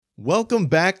Welcome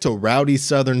back to Rowdy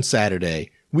Southern Saturday.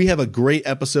 We have a great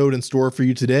episode in store for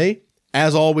you today.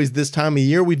 As always, this time of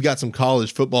year, we've got some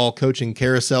college football coaching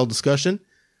carousel discussion.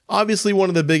 Obviously, one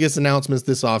of the biggest announcements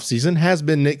this offseason has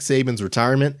been Nick Saban's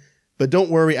retirement, but don't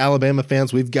worry, Alabama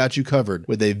fans, we've got you covered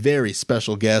with a very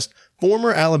special guest.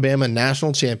 Former Alabama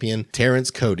national champion Terrence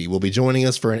Cody will be joining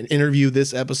us for an interview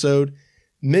this episode.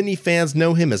 Many fans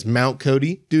know him as Mount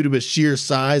Cody due to his sheer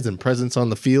size and presence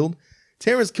on the field.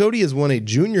 Terrence Cody has won a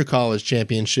junior college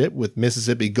championship with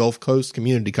Mississippi Gulf Coast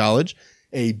Community College,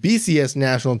 a BCS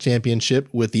national championship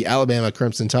with the Alabama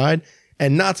Crimson Tide,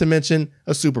 and not to mention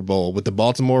a Super Bowl with the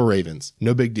Baltimore Ravens.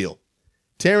 No big deal.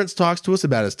 Terrence talks to us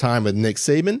about his time with Nick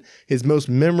Saban, his most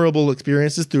memorable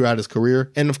experiences throughout his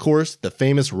career, and of course, the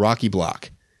famous Rocky Block.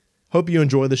 Hope you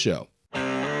enjoy the show.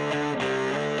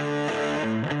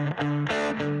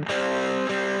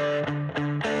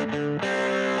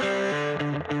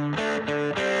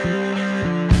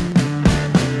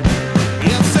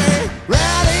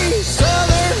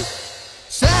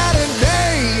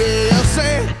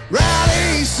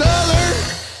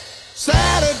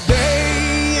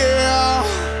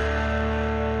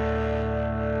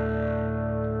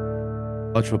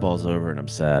 College football's over and I'm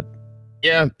sad.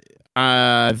 Yeah,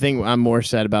 I think I'm more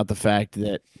sad about the fact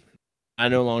that I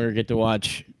no longer get to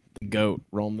watch the GOAT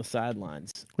roam the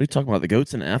sidelines. What are you talking about? The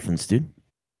GOAT's in Athens, dude.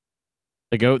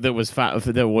 The GOAT that was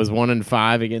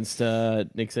 1-5 against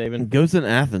Nick Saban. The GOAT's in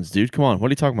Athens, dude. Come on. What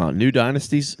are you talking about? New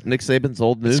dynasties? Nick Saban's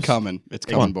old news? It's coming. It's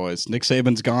coming, boys. Nick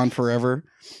Saban's gone forever.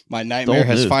 My nightmare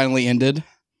has finally ended.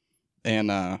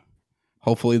 And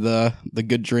hopefully the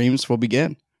good dreams will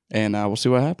begin. And we'll see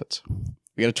what happens.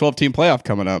 We got a 12-team playoff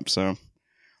coming up, so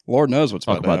Lord knows what's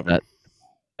about to happen.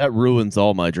 That ruins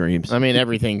all my dreams. I mean,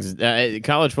 everything's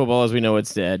college football as we know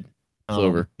it's dead. It's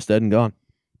over. It's dead and gone.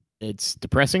 It's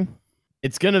depressing.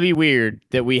 It's going to be weird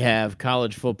that we have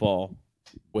college football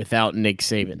without Nick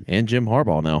Saban. And Jim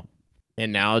Harbaugh now.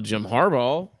 And now Jim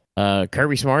Harbaugh,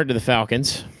 Kirby Smart to the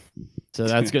Falcons. So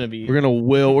that's going to be... We're going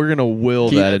to will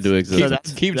that into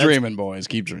existence. Keep dreaming, boys.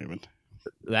 Keep dreaming.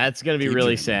 That's going to be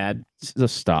really sad.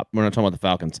 Just stop. We're not talking about the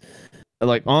Falcons.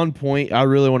 Like, on point, I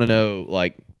really want to know,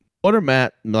 like, what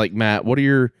are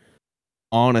your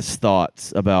honest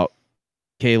thoughts about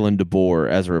Kalen DeBoer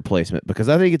as a replacement? Because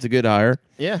I think it's a good hire.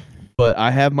 Yeah. But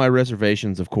I have my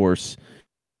reservations, of course,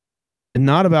 and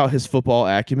not about his football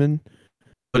acumen,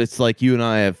 but it's like you and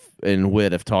I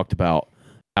have talked about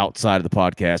outside of the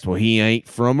podcast. Well, he ain't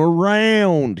from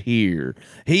around here.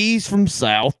 He's from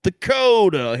South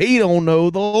Dakota. He don't know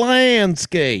the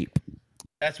landscape.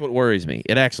 That's what worries me.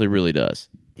 It actually really does.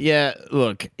 Yeah,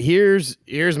 look, here's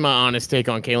my honest take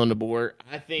on Kalen DeBoer.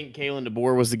 I think Kalen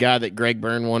DeBoer was the guy that Greg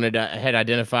Byrne had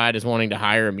identified as wanting to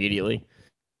hire immediately.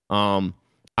 I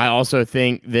also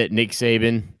think that Nick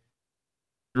Saban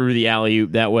threw the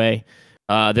alley-oop that way.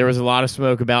 There was a lot of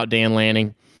smoke about Dan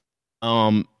Lanning.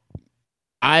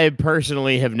 I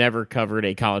personally have never covered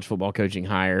a college football coaching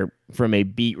hire from a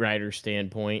beat writer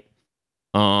standpoint.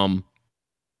 But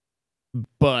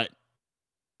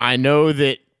I know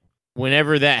that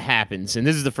whenever that happens, and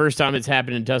this is the first time it's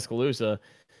happened in Tuscaloosa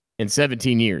in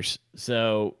 17 years.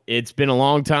 So it's been a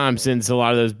long time since a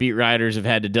lot of those beat writers have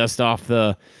had to dust off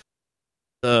the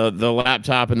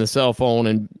laptop and the cell phone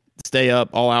and stay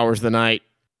up all hours of the night.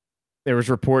 There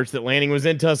was reports that Lanning was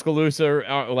in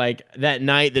Tuscaloosa like that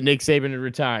night that Nick Saban had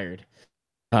retired.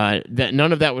 That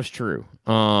none of that was true.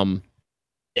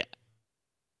 Yeah.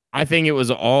 I think it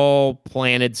was all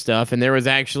planted stuff. And there was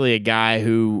actually a guy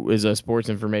who is a sports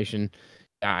information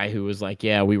guy who was like,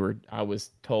 "Yeah, I was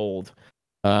told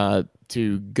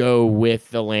to go with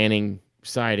the Lanning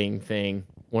sighting thing."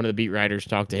 One of the beat writers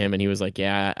talked to him, and he was like,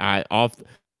 "Yeah,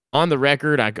 on the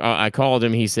record, I called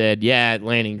him. He said, yeah,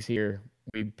 Lanning's here."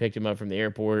 We picked him up from the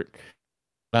airport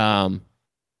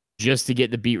just to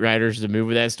get the beat writers to move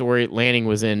with that story. Lanning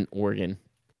was in Oregon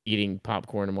eating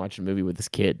popcorn and watching a movie with his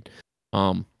kid.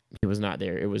 He was not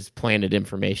there. It was planted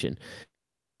information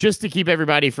just to keep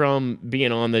everybody from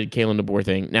being on the Kalen DeBoer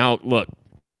thing. Now, look,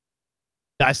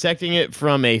 dissecting it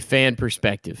from a fan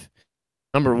perspective.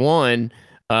 Number one,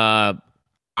 I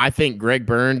think Greg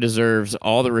Byrne deserves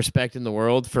all the respect in the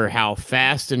world for how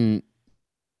fast and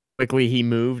quickly he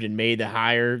moved and made the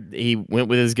hire. He went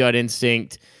with his gut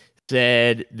instinct,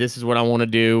 said, "This is what I want to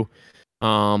do."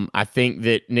 I think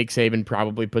that Nick Saban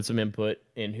probably put some input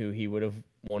in who he would have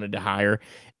wanted to hire.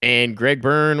 And Greg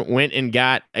Byrne went and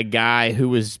got a guy who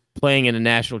was playing in a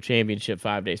national championship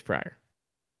 5 days prior.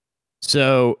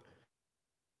 So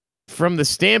from the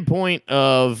standpoint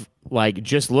of like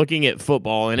just looking at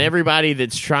football and everybody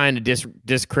that's trying to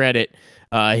discredit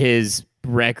his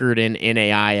record in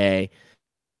NAIA,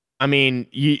 I mean,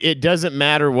 it doesn't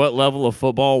matter what level of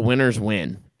football, winners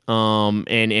win.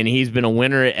 And he's been a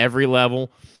winner at every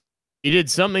level. He did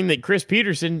something that Chris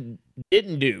Peterson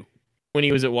didn't do when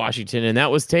he was at Washington, and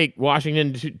that was take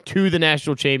Washington to the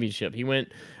national championship. He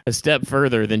went a step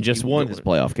further than just won his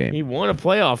playoff game. He won a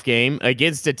playoff game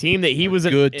against a team that he was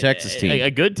a good Texas team. A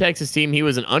good Texas team. He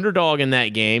was an underdog in that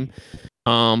game.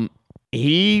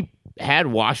 He had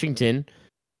Washington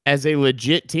as a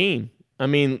legit team. I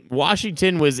mean,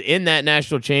 Washington was in that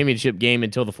national championship game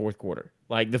until the fourth quarter.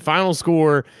 Like, the final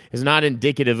score is not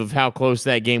indicative of how close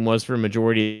that game was for a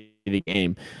majority of the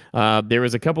game. There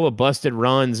was a couple of busted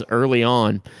runs early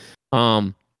on.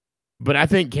 But I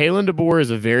think Kalen DeBoer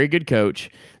is a very good coach.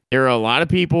 There are a lot of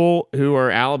people who are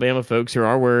Alabama folks who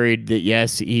are worried that,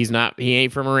 yes, he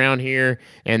ain't from around here,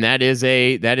 and that is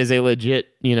a legit,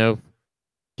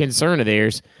 concern of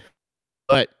theirs.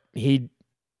 But he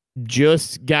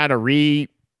just got a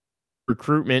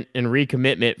recruitment and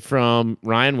recommitment from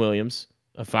Ryan Williams,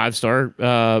 a 5-star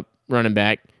running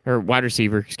back or wide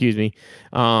receiver, excuse me.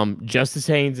 Justice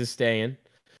Haynes is staying.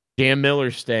 Jam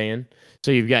Miller's staying.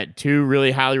 So you've got 2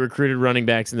 really highly recruited running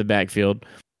backs in the backfield.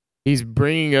 He's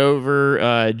bringing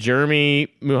over Jeremy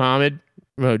Bernard,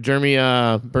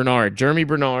 Jabbar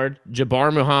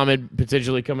Muhammad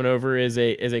potentially coming over as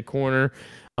a corner.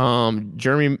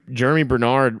 Jeremy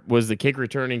Bernard was the kick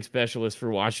returning specialist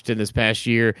for Washington this past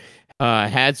year.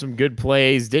 Had some good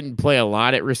plays. Didn't play a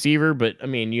lot at receiver, but I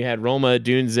mean, you had Roma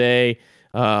Dunze,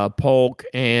 Polk,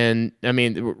 and I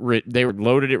mean they were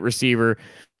loaded at receiver.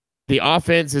 The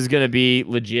offense is going to be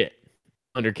legit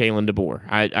under Kalen DeBoer.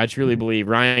 I truly believe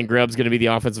Ryan Grubb's going to be the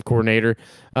offensive coordinator.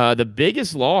 The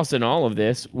biggest loss in all of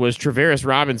this was Travaris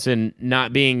Robinson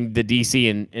not being the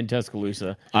DC in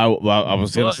Tuscaloosa. I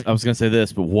was going to say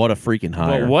this, but what a freaking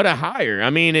hire! But what a hire! I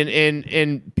mean,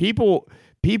 and people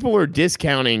are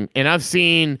discounting, and I've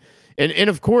seen. And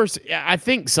of course, I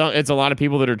think it's a lot of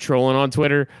people that are trolling on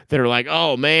Twitter that are like,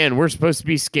 oh, man, we're supposed to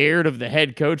be scared of the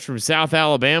head coach from South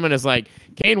Alabama. And it's like,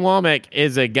 Kane Womack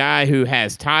is a guy who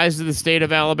has ties to the state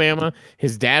of Alabama.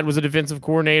 His dad was a defensive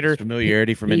coordinator.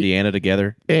 Familiarity from Indiana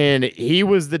together. And he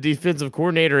was the defensive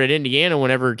coordinator at Indiana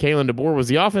whenever Kalen DeBoer was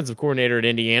the offensive coordinator at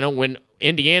Indiana. When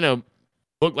Indiana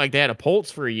looked like they had a pulse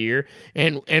for a year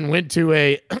and went to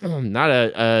a not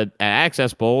a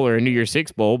Access Bowl or a New Year's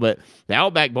Six Bowl, but the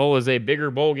Outback Bowl is a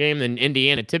bigger bowl game than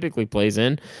Indiana typically plays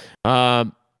in.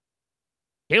 Kalen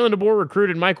DeBoer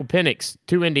recruited Michael Penix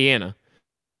to Indiana,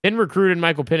 then recruited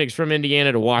Michael Penix from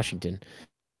Indiana to Washington.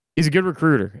 He's a good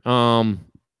recruiter.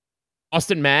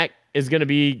 Austin Mack is going to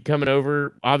be coming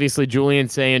over. Obviously, Julian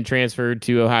Sayin transferred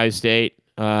to Ohio State.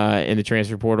 In the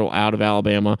transfer portal out of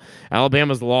Alabama.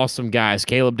 Alabama's lost some guys.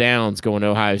 Caleb Downs going to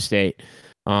Ohio State.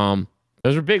 Those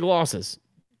are big losses.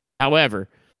 However,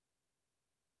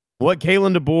 what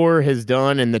Kalen DeBoer has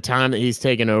done in the time that he's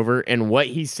taken over and what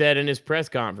he said in his press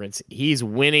conference, he's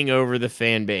winning over the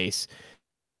fan base.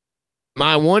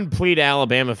 My one plea to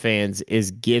Alabama fans is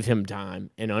give him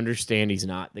time and understand he's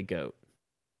not the GOAT.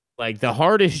 Like, the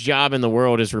hardest job in the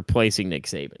world is replacing Nick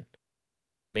Saban.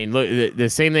 I mean, look, the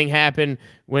same thing happened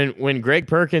when Greg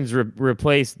Perkins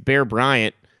replaced Bear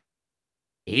Bryant.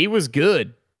 He was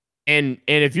good. And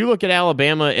if you look at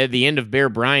Alabama at the end of Bear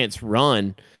Bryant's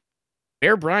run,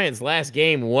 Bear Bryant's last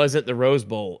game wasn't the Rose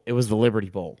Bowl. It was the Liberty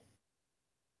Bowl.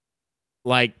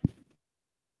 Like,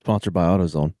 sponsored by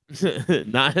AutoZone.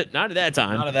 not at that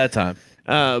time. Not at that time.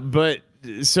 But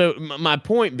so my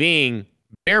point being,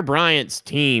 Bear Bryant's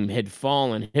team had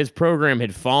fallen. His program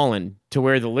had fallen to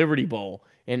where the Liberty Bowl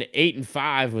and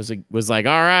 8-5 was like,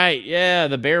 all right, yeah,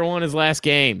 the Bear won his last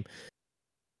game.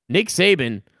 Nick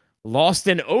Saban lost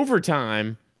in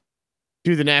overtime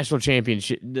to the national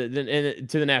championship, to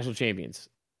the national champions,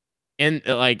 and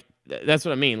like that's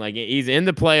what I mean. Like, he's in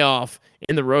the playoff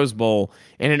in the Rose Bowl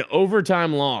and an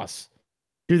overtime loss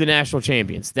to the national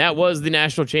champions. That was the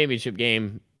national championship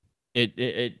game.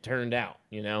 It turned out,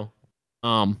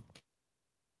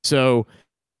 So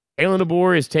Kalen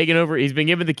DeBoer is taking over. He's been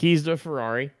given the keys to a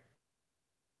Ferrari,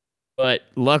 but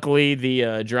luckily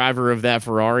the driver of that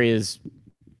Ferrari is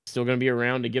still going to be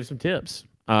around to give some tips.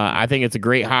 I think it's a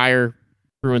great hire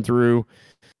through and through.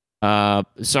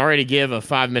 Sorry to give a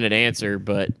 5-minute answer,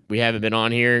 but we haven't been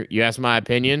on here. You asked my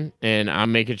opinion, and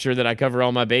I'm making sure that I cover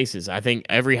all my bases. I think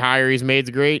every hire he's made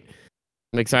is great.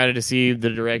 I'm excited to see the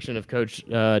direction of Coach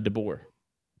DeBoer.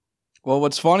 Well,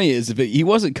 what's funny is if he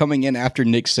wasn't coming in after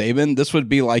Nick Saban, this would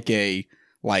be like a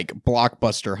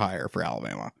blockbuster hire for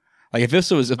Alabama. Like, if this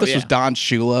was Don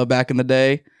Shula back in the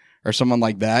day or someone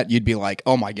like that, you'd be like,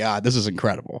 oh my God, this is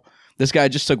incredible. This guy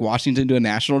just took Washington to a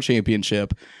national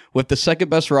championship with the second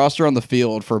best roster on the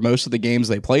field for most of the games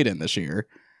they played in this year.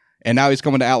 And now he's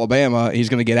coming to Alabama. He's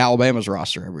going to get Alabama's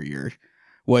roster every year,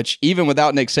 which even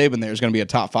without Nick Saban there is going to be a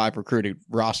top 5 recruited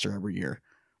roster every year,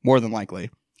 more than likely,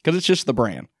 because it's just the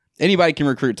brand. Anybody can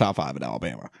recruit top 5 at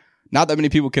Alabama. Not that many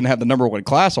people can have the number 1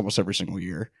 class almost every single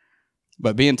year,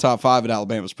 but being top 5 at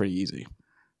Alabama is pretty easy.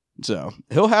 So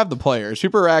he'll have the players.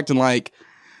 People are acting like,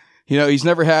 he's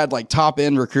never had like top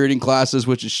end recruiting classes,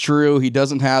 which is true. He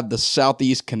doesn't have the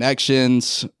Southeast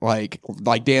connections like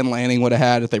Dan Lanning would have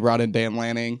had if they brought in Dan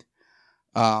Lanning.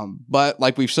 But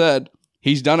like we've said,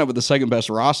 he's done it with the second best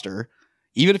roster.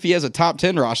 Even if he has a top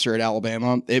 10 roster at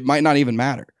Alabama, it might not even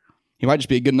matter. He might just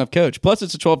be a good enough coach. Plus,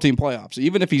 it's a 12-team playoff. So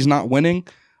even if he's not winning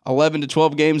 11 to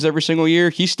 12 games every single year,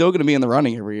 he's still going to be in the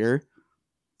running every year.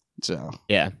 So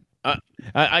yeah,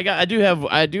 I do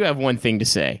have one thing to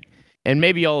say, and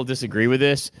maybe y'all will disagree with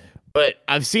this, but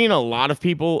I've seen a lot of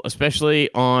people,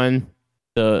 especially on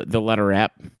the letter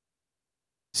app,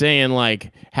 saying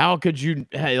like, how could you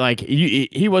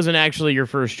he wasn't actually your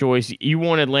first choice. You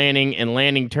wanted Lanning and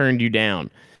Lanning turned you down.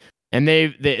 And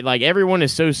they like everyone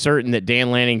is so certain that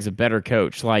Dan Lanning's a better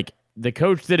coach. Like the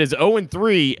coach that is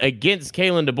 0-3 against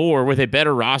Kalen DeBoer with a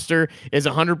better roster is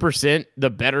 100% the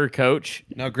better coach.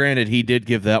 Now, granted, he did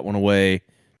give that one away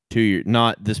 2 years,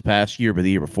 not this past year, but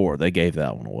the year before. They gave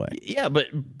that one away. Yeah,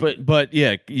 but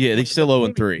yeah, they still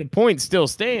 0-3. The point still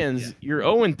stands. Yeah. You're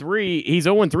 0-3. He's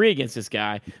 0-3 against this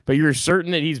guy, but you're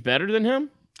certain that he's better than him?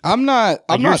 I'm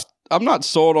not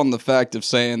sold on the fact of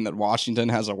saying that Washington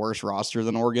has a worse roster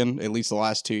than Oregon, at least the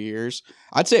last 2 years.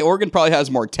 I'd say Oregon probably has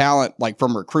more talent, like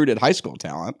from recruited high school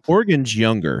talent. Oregon's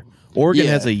younger. Oregon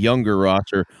has a younger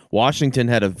roster. Washington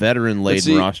had a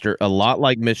veteran-laden roster, a lot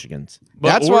like Michigan's.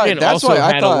 But Oregon that's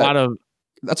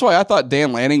why I thought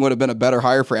Dan Lanning would have been a better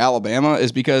hire for Alabama,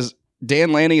 is because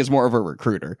Dan Lanning is more of a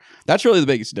recruiter. That's really the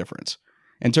biggest difference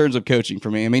in terms of coaching for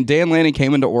me. I mean, Dan Lanning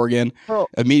came into Oregon,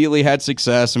 immediately had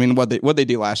success. I mean, what they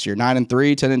do last year? 9-3,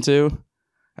 10-2,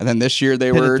 and then this year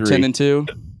they were 10-2.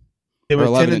 They were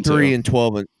 10-3 and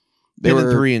 12. They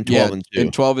were 3 and 12 and 2.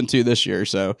 And 12-2 this year.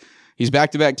 So he's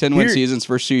back-to-back 10-win seasons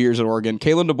first 2 years at Oregon.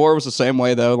 Kalen DeBoer was the same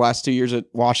way though. Last 2 years at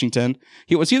Washington,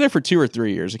 was he there for 2 or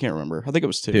 3 years? I can't remember. I think it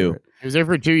was 2. Right? He was there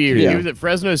for 2 years. Yeah. He was at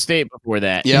Fresno State before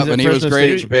that. Yeah, and he was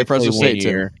great at Fresno State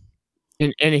too.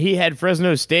 And he had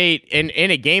Fresno State in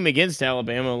a game against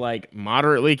Alabama, like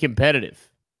moderately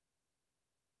competitive.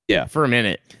 Yeah, for a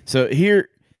minute. So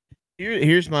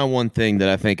here's my one thing that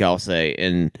I think I'll say,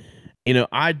 and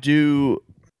I do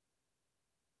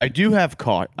have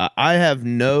I have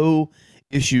no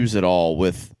issues at all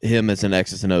with him as an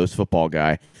X's and O's football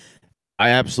guy. I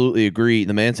absolutely agree.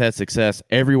 The man's had success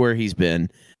everywhere he's been.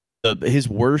 His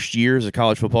worst year as a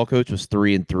college football coach was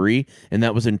 3-3, and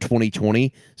that was in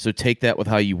 2020. So take that with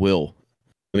how you will.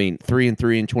 I mean,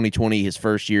 3-3 in 2020, his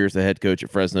first year as the head coach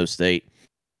at Fresno State.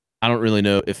 I don't really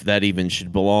know if that even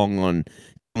should belong on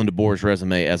Kalen DeBoer's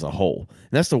resume as a whole.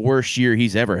 And that's the worst year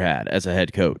he's ever had as a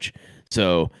head coach.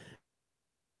 So,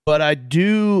 but I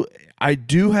do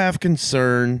have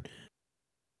concern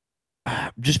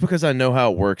just because I know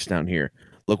how it works down here.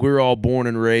 Look, we were all born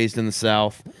and raised in the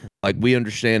South. Like, we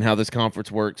understand how this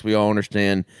conference works. We all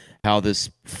understand how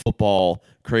this football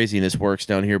craziness works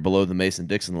down here below the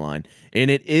Mason-Dixon line.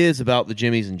 And it is about the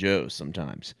Jimmies and Joes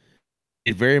sometimes.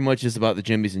 It very much is about the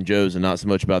Jimmies and Joes and not so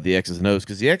much about the X's and O's,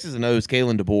 because the X's and O's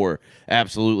Kalen DeBoer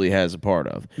absolutely has a part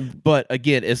of. But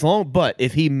again,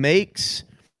 if he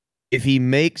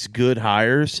makes good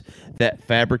hires that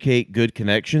fabricate good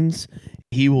connections,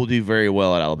 he will do very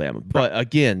well at Alabama. But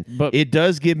again, it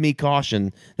does give me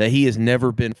caution that he has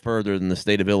never been further than the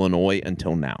state of Illinois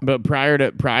until now. But prior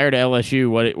to LSU,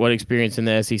 what experience in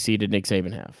the SEC did Nick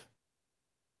Saban have?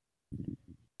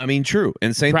 I mean, true.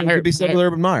 And same thing could be said with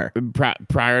Urban Meyer.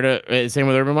 Prior to same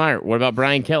with Urban Meyer. What about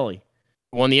Brian Kelly?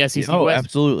 Who won the SEC West?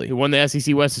 Absolutely. Who won the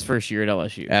SEC West his first year at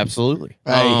LSU? Absolutely.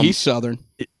 Hey, he's Southern.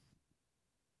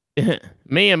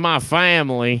 Me and my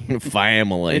family.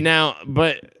 Family. And now,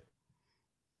 but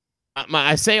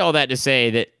I say all that to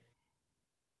say that,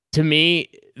 to me,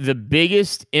 the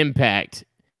biggest impact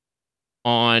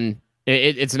on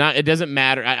it's not. It doesn't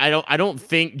matter. I don't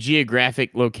think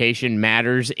geographic location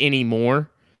matters anymore.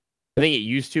 I think it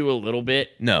used to a little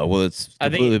bit. No, well, it's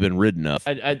completely been ridden up.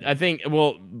 I think,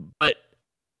 but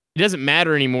it doesn't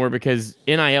matter anymore because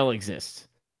NIL exists.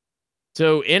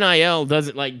 So NIL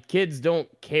doesn't, like, kids don't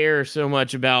care so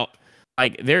much about,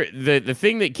 like, the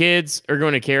thing that kids are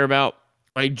going to care about.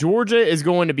 Like, Georgia is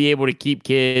going to be able to keep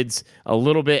kids a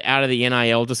little bit out of the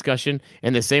NIL discussion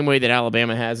in the same way that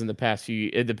Alabama has in the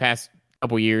past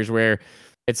couple years, where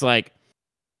it's like,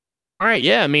 all right,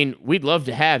 yeah, I mean, we'd love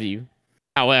to have you.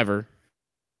 However,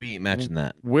 we ain't matching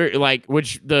that. We're like,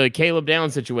 the Caleb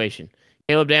Downs situation.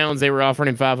 Caleb Downs, they were offering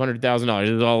him $500,000.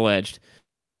 It was all alleged.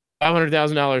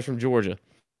 $500,000 from Georgia.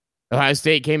 Ohio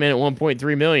State came in at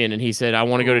 $1.3 million, and he said, "I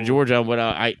want to go to Georgia." But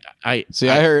I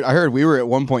heard we were at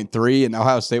 1.3, and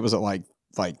Ohio State was at like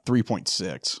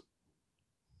 3.6.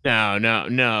 No.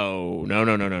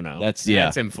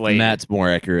 That's inflated. That's more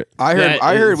accurate. I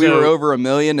heard we were over $1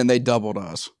 million, and they doubled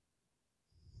us.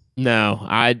 No,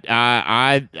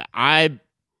 I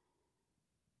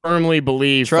firmly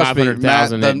believe Trust me, Matt,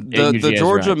 500,000. The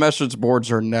Georgia message boards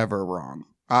are never wrong.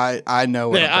 I know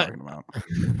what I'm talking about.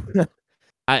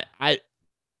 I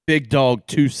Big Dog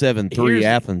 273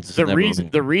 Athens.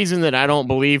 The reason that I don't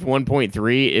believe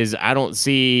 1.3 is I don't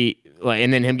see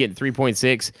and then him getting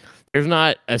 3.6. There's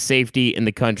not a safety in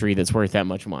the country that's worth that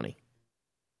much money.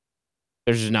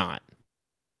 There's just not.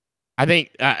 I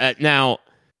think now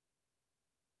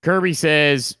Kirby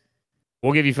says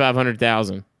we'll give you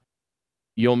 500,000.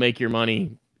 You'll make your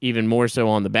money even more so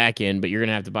on the back end, but you're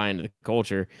gonna have to buy into the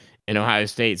culture. And Ohio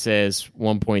State says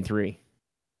 1.3.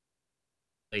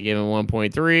 They give him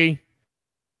 1.3.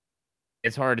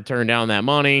 It's hard to turn down that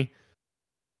money.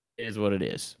 It is what it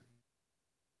is.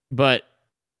 But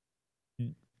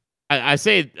I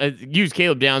say, use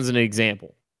Caleb Downs as an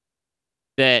example.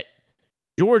 That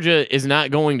Georgia is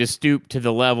not going to stoop to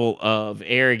the level of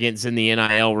arrogance in the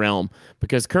NIL realm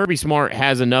because Kirby Smart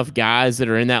has enough guys that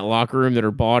are in that locker room that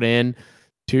are bought in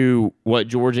to what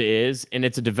Georgia is, and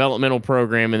it's a developmental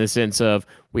program in the sense of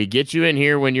we get you in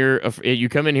here when you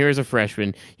come in here as a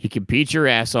freshman, you compete your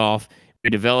ass off, we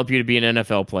develop you to be an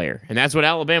NFL player, and that's what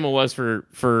Alabama was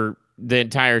for the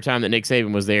entire time that Nick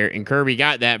Saban was there, and Kirby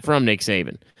got that from Nick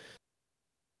Saban.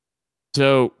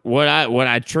 So what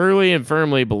I truly and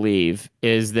firmly believe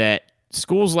is that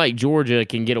schools like Georgia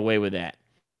can get away with that.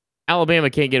 Alabama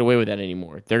can't get away with that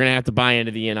anymore. They're going to have to buy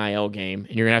into the NIL game,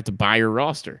 and you're going to have to buy your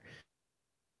roster.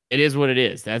 It is what it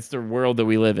is. That's the world that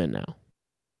we live in now.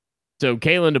 So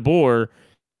Kalen DeBoer,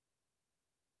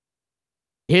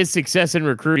 his success in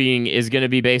recruiting is going to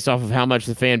be based off of how much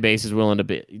the fan base is willing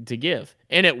to give.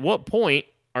 And at what point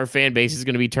our fan base is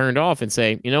going to be turned off and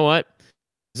say, you know what?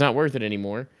 It's not worth it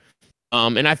anymore.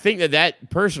 And I think that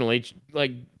personally,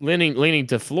 like leaning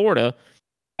to Florida,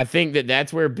 I think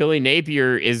that's where Billy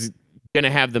Napier is going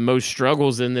to have the most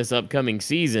struggles in this upcoming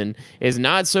season is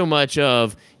not so much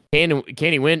of can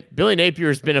he win? Billy Napier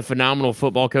has been a phenomenal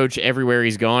football coach everywhere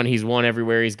he's gone. He's won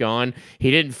everywhere he's gone.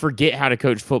 He didn't forget how to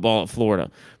coach football at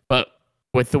Florida. But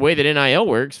with the way that NIL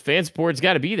works, fan support's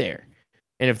got to be there.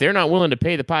 And if they're not willing to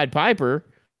pay the Pied Piper,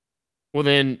 well,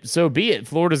 then so be it.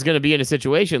 Florida's going to be in a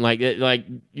situation like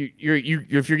if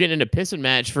you're getting in a pissing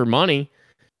match for money,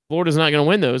 Florida's not going to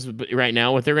win those right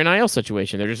now with their NIL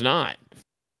situation. They're just not.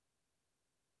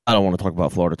 I don't want to talk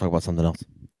about Florida. Talk about something else.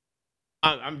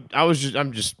 I'm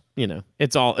just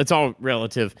it's all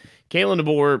relative. Kalen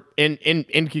DeBoer,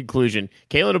 in conclusion,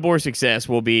 Kalen DeBoer's success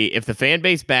will be if the fan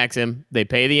base backs him, they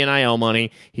pay the NIL money,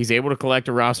 he's able to collect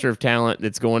a roster of talent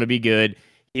that's going to be good.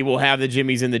 He will have the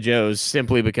Jimmies and the Joes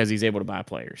simply because he's able to buy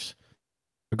players.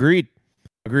 Agreed.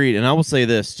 And I will say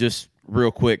this just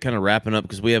real quick, kind of wrapping up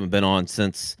because we haven't been on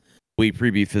since we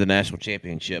previewed for the national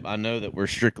championship. I know that we're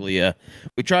strictly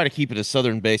we try to keep it as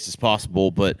southern based as possible,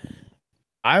 but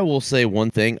I will say one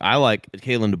thing. I like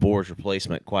Kalen DeBoer's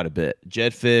replacement quite a bit.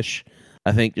 Jed Fish,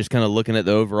 I think just kind of looking at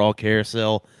the overall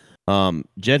carousel.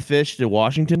 Jed Fish to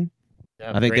Washington.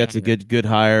 Yeah, I think that's a good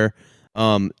hire.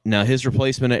 Now his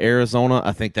replacement at Arizona,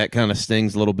 I think that kind of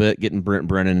stings a little bit, getting Brent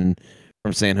Brennan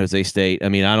from San Jose State. I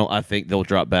mean, I think they'll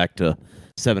drop back to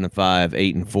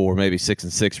 7-5, 8-4, maybe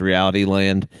 6-6 reality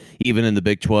land, even in the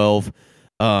Big 12.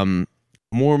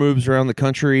 More moves around the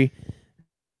country.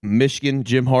 Michigan,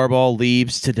 Jim Harbaugh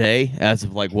leaves today as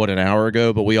of an hour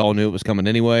ago, but we all knew it was coming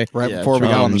anyway. Right before we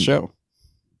got on the show.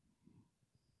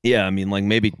 Yeah, I mean,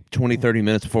 maybe 20, 30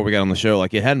 minutes before we got on the show.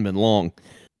 It hadn't been long.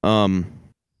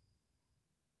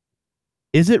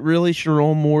 Is it really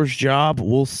Sharon Moore's job?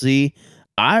 We'll see.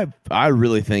 I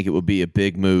really think it would be a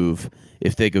big move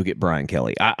if they go get Brian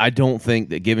Kelly. I don't think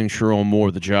that giving Sharon Moore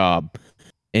the job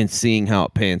and seeing how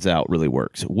it pans out really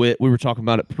works. We were talking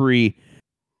about it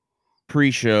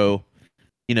pre-show,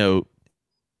 you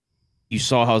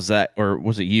saw how Zach, or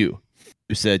was it you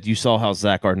who said you saw how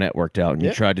Zach Arnett worked out and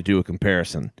you tried to do a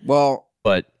comparison? Well,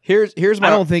 but here's my I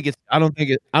don't think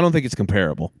it's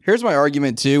comparable. Here's my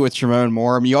argument too with Sharon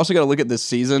Moore. I mean, you also got to look at this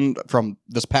season from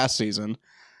this past season.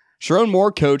 Sharon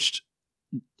Moore coached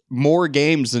more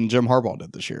games than Jim Harbaugh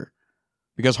did this year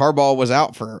because Harbaugh was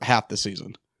out for half the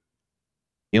season.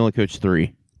 He only coached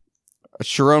 3.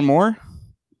 Sharon Moore?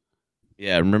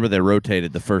 Yeah, remember they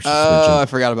rotated the first suspension. Oh, I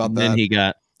forgot about that. Then he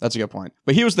got... That's a good point.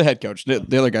 But he was the head coach. The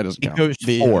other guy doesn't count. He coached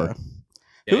 4.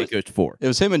 he coached 4. It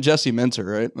was him and Jesse Minter,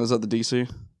 right? Was that the DC?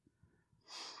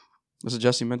 Was it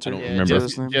Jesse Minter? I don't remember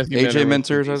his name. Jesse AJ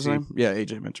Minter is was his name. Yeah,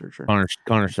 AJ Minter. Sure.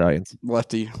 Connor Stallions.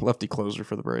 Lefty closer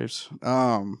for the Braves.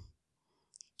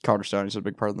 Connor Stallions is a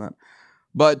big part of that.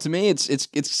 But to me,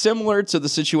 it's similar to the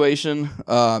situation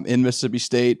in Mississippi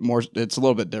State. It's a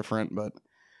little bit different, but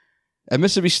at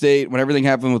Mississippi State, when everything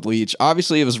happened with Leach,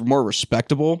 obviously it was more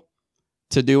respectable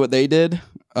to do what they did.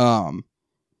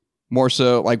 More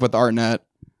so, like with Arnett.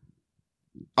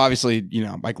 Obviously,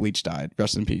 Mike Leach died.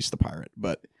 Rest in peace, the Pirate.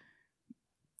 But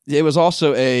it was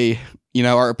also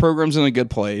our program's in a good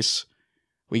place.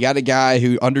 We got a guy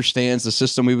who understands the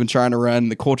system we've been trying to run,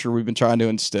 the culture we've been trying to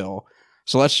instill.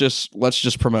 So let's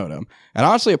just promote him. And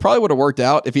honestly, it probably would have worked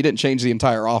out if he didn't change the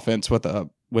entire offense with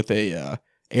a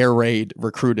air raid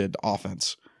recruited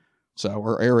offense.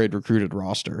 Or air raid recruited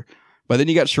roster. But then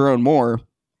you got Sharon Moore.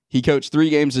 He coached 3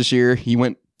 games this year. He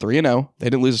went 3-0. They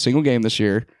didn't lose a single game this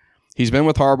year. He's been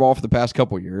with Harbaugh for the past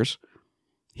couple years.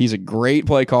 He's a great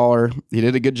play caller. He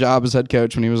did a good job as head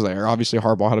coach when he was there. Obviously,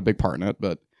 Harbaugh had a big part in it,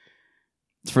 but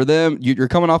for them, you're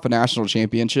coming off a national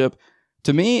championship.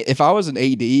 To me, if I was an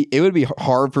AD, it would be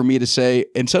hard for me to say,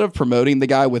 instead of promoting the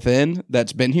guy within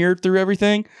that's been here through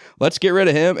everything, let's get rid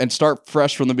of him and start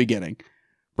fresh from the beginning.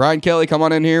 Brian Kelly, come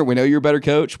on in here. We know you're a better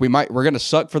coach. We're going to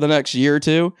suck for the next year or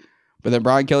two, but then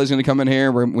Brian Kelly's going to come in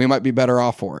here. We might be better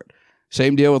off for it.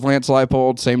 Same deal with Lance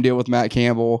Leipold. Same deal with Matt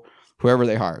Campbell. Whoever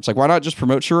they hire. It's like, why not just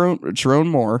promote Sharon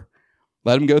Moore?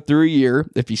 Let him go through a year.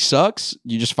 If he sucks,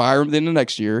 you just fire him then the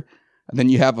next year, and then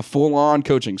you have a full-on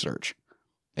coaching search,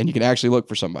 and you can actually look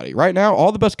for somebody. Right now,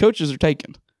 all the best coaches are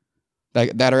taken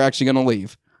that are actually going to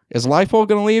leave. Is Leipold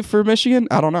going to leave for Michigan?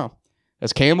 I don't know.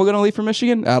 Is Campbell going to leave for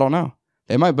Michigan? I don't know.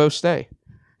 They might both stay.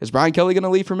 Is Brian Kelly going to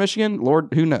leave for Michigan? Lord,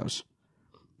 who knows?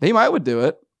 He might would do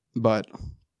it, but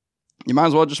you might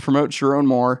as well just promote Sharon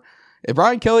Moore. If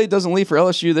Brian Kelly doesn't leave from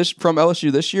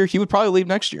LSU this year, he would probably leave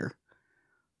next year.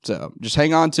 So just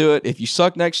hang on to it. If you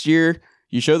suck next year,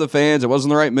 you show the fans it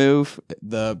wasn't the right move.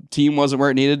 The team wasn't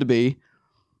where it needed to be.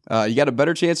 You got a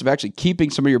better chance of actually keeping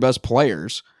some of your best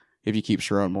players if you keep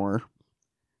Sharon Moore.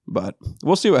 But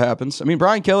we'll see what happens. I mean,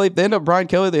 Brian Kelly, they end up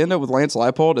with Lance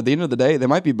Leipold. At the end of the day, they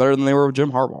might be better than they were with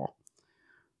Jim Harbaugh.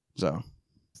 So.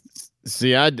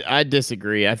 See, I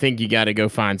disagree. I think you got to go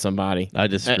find somebody. I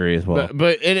disagree as well.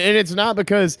 But it's not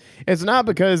because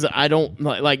I don't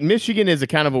like Michigan is a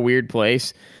kind of a weird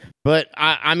place. But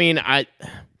I mean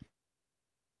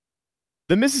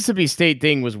the Mississippi State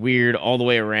thing was weird all the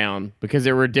way around because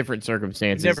there were different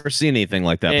circumstances. Never seen anything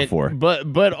like that before.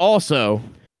 But also,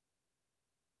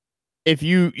 if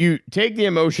you take the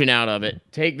emotion out of it,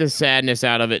 take the sadness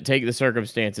out of it, take the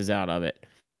circumstances out of it.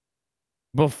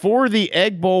 Before the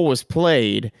Egg Bowl was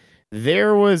played,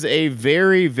 there was a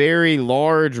very, very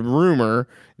large rumor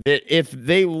that if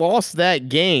they lost that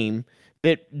game,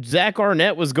 that Zach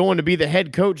Arnett was going to be the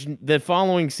head coach the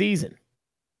following season.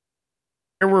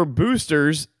 There were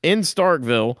boosters in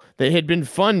Starkville that had been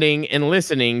funding and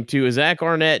listening to Zach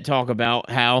Arnett talk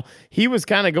about how he was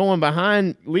kind of going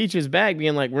behind Leach's back,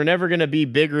 being like, we're never going to be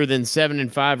bigger than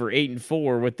 7-5 or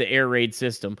 8-4 with the air raid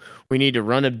system. We need to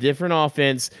run a different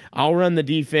offense. I'll run the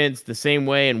defense the same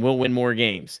way, and we'll win more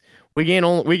games. We can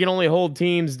only hold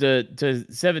teams to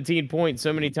 17 points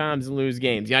so many times and lose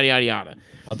games. Yada yada yada.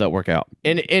 How'd that work out?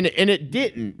 And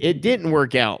it didn't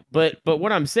work out. But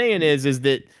what I'm saying is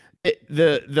that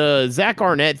the Zach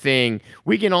Arnett thing,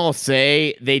 we can all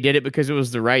say they did it because it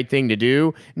was the right thing to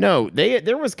do. No,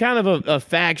 there was kind of a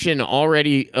faction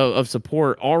already of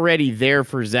support already there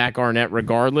for Zach Arnett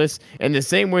regardless, in the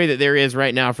same way that there is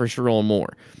right now for Sharon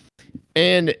Moore.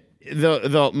 And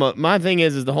my thing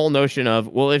is the whole notion of,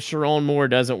 well, if Sharon Moore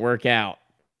doesn't work out,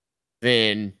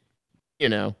 then,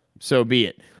 so be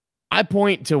it. I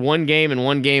point to one game and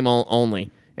one game only,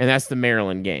 and that's the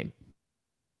Maryland game.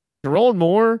 Sharon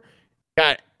Moore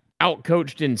got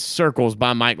outcoached in circles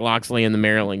by Mike Loxley in the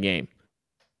Maryland game.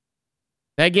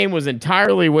 That game was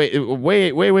entirely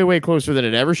way closer than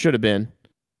it ever should have been.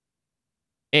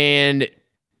 And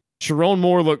Sharon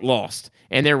Moore looked lost.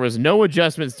 And there was no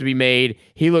adjustments to be made.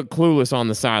 He looked clueless on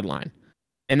the sideline.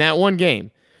 In that one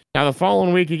game. Now, the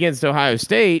following week against Ohio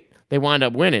State, they wind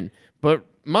up winning. But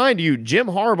mind you, Jim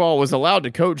Harbaugh was allowed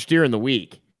to coach during the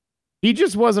week. He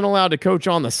just wasn't allowed to coach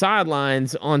on the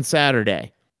sidelines on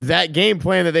Saturday. That game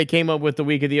plan that they came up with the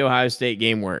week of the Ohio State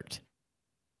game worked.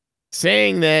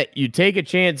 Saying that you take a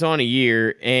chance on a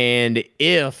year, and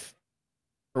if,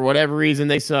 for whatever reason,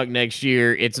 they suck next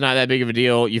year, it's not that big of a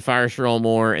deal. You fire Sharon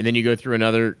Moore, and then you go through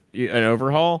an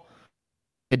overhaul.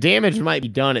 The damage might be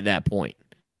done at that point.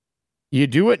 You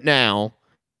do it now.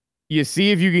 You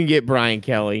see if you can get Brian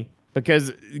Kelly.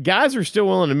 because guys are still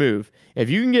willing to move. If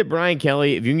you can get Brian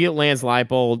Kelly, if you can get Lance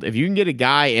Leipold, if you can get a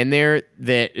guy in there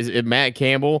that is Matt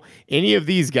Campbell, any of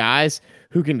these guys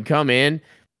who can come in,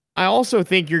 I also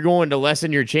think you're going to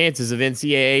lessen your chances of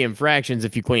NCAA infractions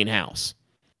if you clean house.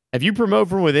 If you promote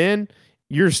from within,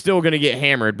 you're still going to get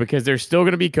hammered because there's still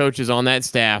going to be coaches on that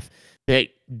staff that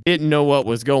didn't know what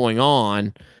was going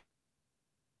on.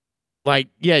 Like,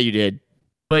 yeah, you did.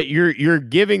 But you're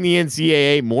giving the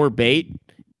NCAA more bait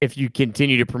if you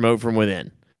continue to promote from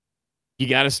within. You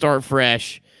got to start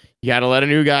fresh. You got to let a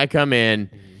new guy come in.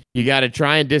 You got to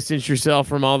try and distance yourself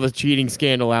from all the cheating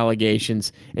scandal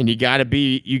allegations, and you got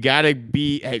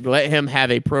to let him have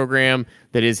a program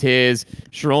that is his.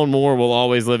 Sharon Moore will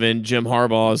always live in Jim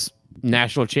Harbaugh's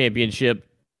national championship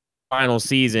final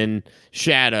season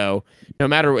shadow. No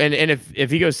matter, and if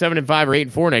he goes 7-5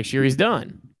 or 8-4 next year, he's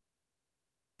done.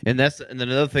 And then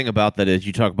another thing about that is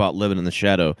you talk about living in the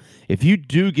shadow. If you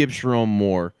do give Sharon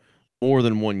more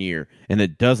than 1 year and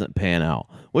it doesn't pan out,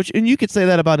 and you could say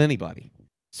that about anybody.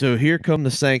 So here come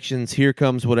the sanctions. Here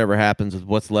comes whatever happens with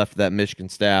what's left of that Michigan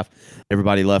staff,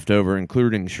 everybody left over,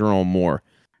 including Sharon Moore.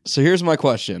 So here's my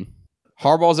question.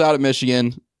 Harbaugh's out at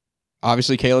Michigan.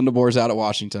 Obviously, Kalen DeBoer's out at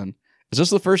Washington. Is this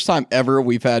the first time ever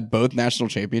we've had both national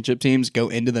championship teams go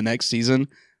into the next season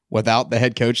without the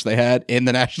head coach they had in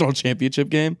the national championship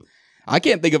game? I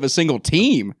can't think of a single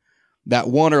team that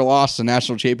won or lost a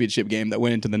national championship game that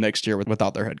went into the next year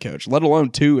without their head coach, let alone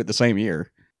two at the same year.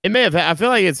 It may have. I feel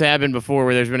like it's happened before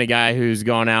where there's been a guy who's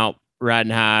gone out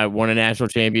riding high, won a national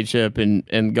championship,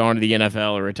 and gone to the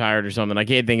NFL or retired or something. I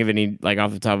can't think of any like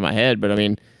off the top of my head, but I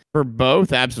mean, for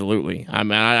both, absolutely. I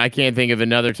mean, I can't think of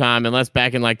another time, unless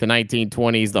back in like the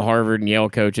 1920s, the Harvard and Yale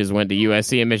coaches went to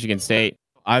USC and Michigan State.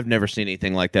 I've never seen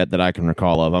anything like that I can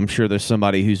recall of. I'm sure there's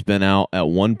somebody who's been out at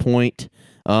one point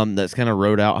that's kind of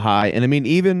rode out high. And I mean,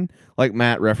 even like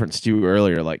Matt referenced to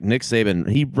earlier, like Nick Saban,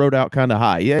 he rode out kind of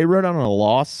high. Yeah, he rode out on a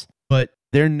loss, but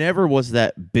there never was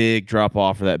that big drop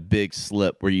off or that big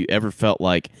slip where you ever felt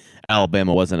like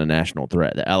Alabama wasn't a national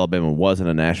threat, that Alabama wasn't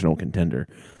a national contender.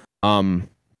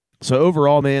 So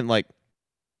overall, man, like,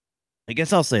 I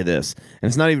guess I'll say this, and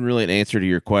it's not even really an answer to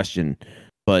your question,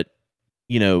 but,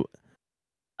 you know,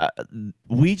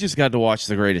 we just got to watch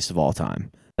the greatest of all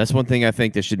time. That's one thing I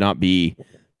think that should not be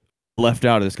left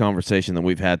out of this conversation that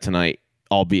we've had tonight,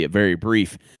 albeit very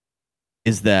brief,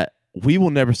 is that we will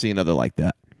never see another like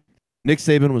that. Nick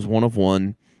Saban was one of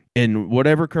one, and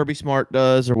whatever Kirby Smart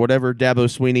does or whatever Dabo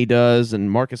Swinney does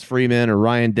and Marcus Freeman or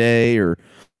Ryan Day or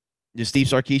just Steve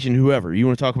Sarkisian, whoever you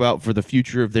want to talk about for the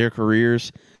future of their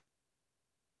careers,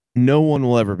 no one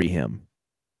will ever be him.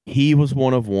 He was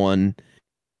one of one.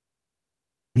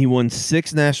 He won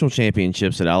 6 national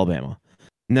championships at Alabama.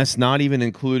 And that's not even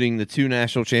including the 2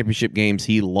 national championship games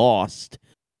he lost,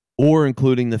 or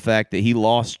including the fact that he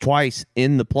lost twice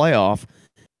in the playoff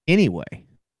anyway.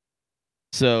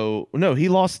 So, no, he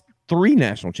lost 3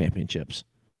 national championships.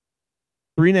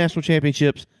 3 national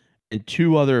championships and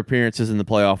 2 other appearances in the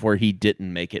playoff where he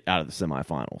didn't make it out of the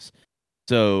semifinals.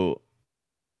 So,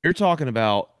 you're talking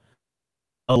about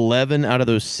 11 out of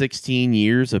those 16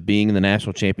 years of being in the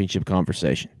national championship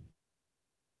conversation.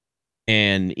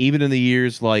 And even in the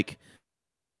years like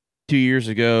 2 years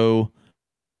ago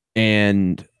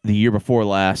and the year before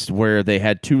last, where they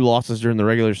had 2 losses during the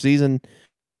regular season,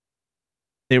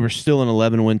 they were still an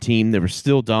 11-win team. They were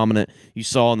still dominant. You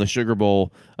saw in the Sugar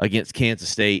Bowl against Kansas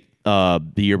State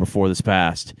the year before this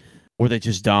past, where they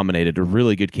just dominated a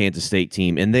really good Kansas State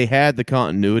team. And they had the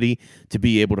continuity to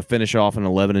be able to finish off an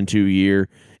 11-2 year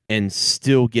and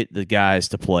still get the guys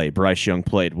to play. Bryce Young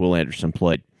played. Will Anderson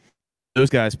played. Those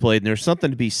guys played, and there's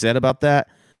something to be said about that.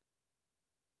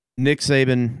 Nick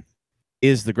Saban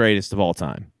is the greatest of all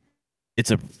time.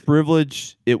 It's a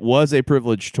privilege. It was a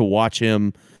privilege to watch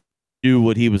him do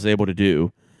what he was able to do.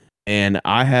 And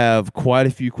I have quite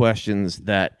a few questions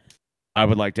that I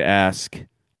would like to ask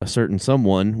a certain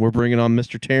someone. We're bringing on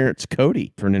Mr. Terrence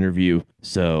Cody for an interview.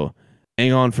 So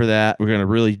hang on for that. We're going to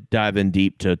really dive in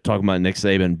deep to talk about Nick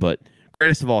Saban, but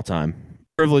greatest of all time.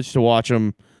 Privilege to watch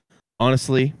him.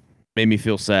 Honestly, made me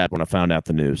feel sad when I found out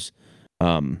the news.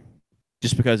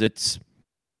 Just because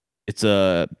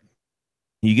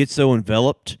you get so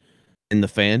enveloped in the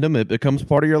fandom, it becomes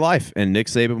part of your life. And Nick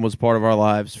Saban was part of our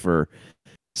lives for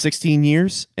 16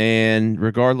 years. And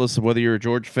regardless of whether you're a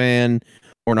Georgia fan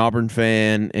or an Auburn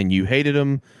fan and you hated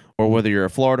him, or whether you're a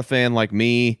Florida fan like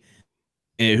me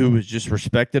who was just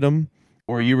respected him,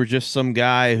 or you were just some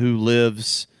guy who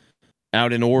lives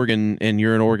out in Oregon and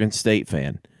you're an Oregon State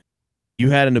fan, you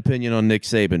had an opinion on Nick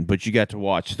Saban, but you got to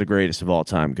watch the greatest of all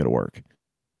time go to work.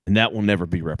 And that will never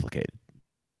be replicated.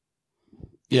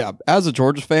 Yeah, as a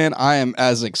Georgia fan, I am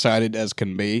as excited as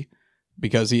can be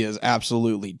because he has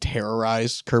absolutely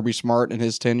terrorized Kirby Smart in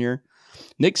his tenure.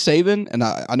 Nick Saban, and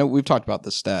I know we've talked about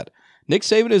this stat, Nick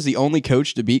Saban is the only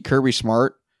coach to beat Kirby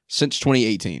Smart since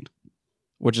 2018,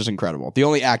 which is incredible. The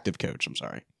only active coach, I'm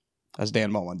sorry, as Dan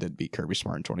Mullen did beat Kirby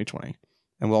Smart in 2020,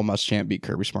 and Will Muschamp beat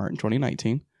Kirby Smart in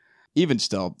 2019. Even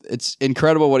still, it's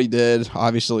incredible what he did.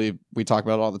 Obviously, we talk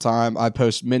about it all the time. I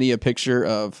post many a picture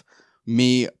of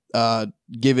me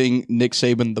giving Nick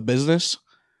Saban the business,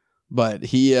 but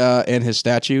he and his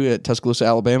statue at Tuscaloosa,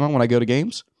 Alabama when I go to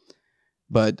games.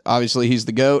 But obviously he's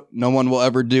the GOAT. No one will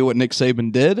ever do what Nick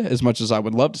Saban did, as much as I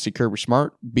would love to see Kirby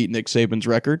Smart beat Nick Saban's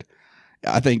record.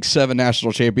 I think 7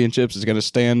 national championships is going to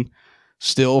stand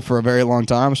still for a very long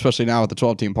time, especially now with the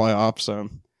 12-team playoff. So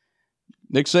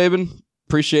Nick Saban,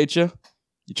 appreciate you.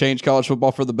 You changed college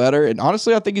football for the better. And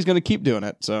honestly, I think he's going to keep doing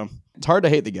it. So it's hard to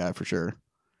hate the guy for sure.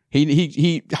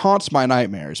 He haunts my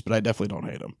nightmares, but I definitely don't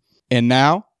hate him. And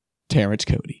now, Terrence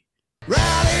Cody.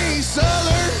 Rowdy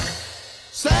Southern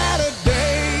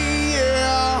Saturday,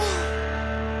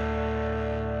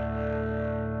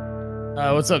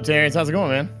 yeah. What's up, Terrence? How's it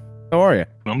going, man? How are you?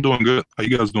 I'm doing good. How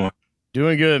you guys doing?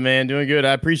 Doing good, man. Doing good.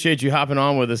 I appreciate you hopping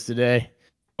on with us today.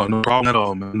 Oh, no problem at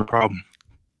all, man. No problem.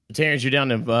 Terrence, you're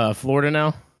down in Florida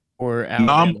now? Or No,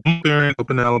 Alabama? I'm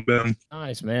up in Alabama.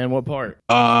 Nice, man. What part?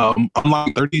 I'm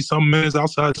like 30-something minutes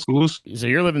outside Tuscaloosa. So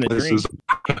you're living the This dream. is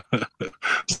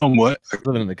somewhat.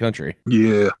 Living in the country.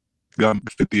 Yeah. Got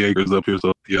 50 acres up here,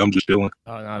 so yeah, I'm just chilling.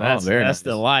 Oh, no, that's very that's nice.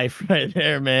 the life right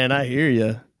there, man. I hear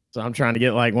you. So I'm trying to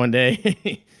get like one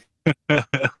day.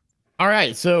 All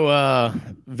right. So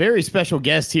very special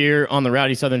guest here on the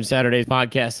Rowdy Southern Saturdays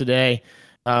podcast today.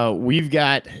 We've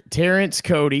got Terrence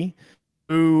Cody,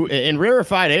 who in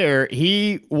rarefied air,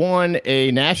 he won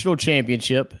a national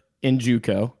championship in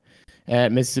JUCO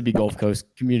at Mississippi Gulf Coast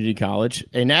Community College,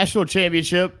 a national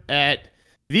championship at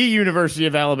the University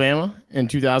of Alabama in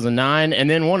 2009, and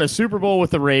then won a Super Bowl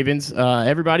with the Ravens.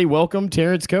 Everybody, welcome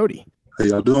Terrence Cody. How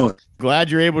y'all doing?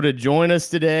 Glad you're able to join us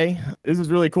today. This is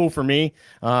really cool for me.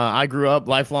 I grew up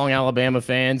lifelong Alabama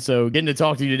fan, so getting to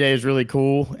talk to you today is really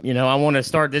cool. You know, I want to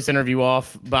start this interview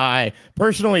off by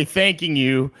personally thanking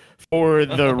you for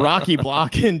the Rocky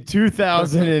Block in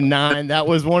 2009. That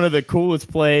was one of the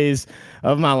coolest plays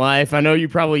of my life. I know you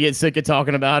probably get sick of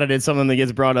talking about it. It's something that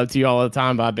gets brought up to you all the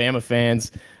time by Bama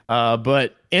fans.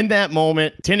 But in that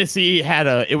moment, Tennessee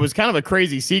it was kind of a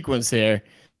crazy sequence there.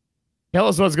 Tell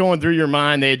us what's going through your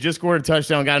mind. They had just scored a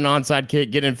touchdown, got an onside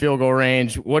kick, get in field goal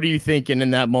range. What are you thinking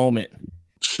in that moment?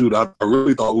 Shoot, I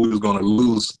really thought we was going to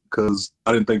lose because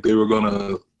I didn't think they were going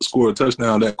to score a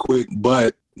touchdown that quick.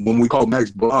 But when we called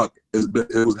Max block,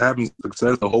 it was having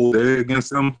success the whole day against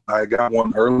them. I got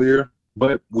one earlier,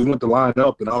 but we went to line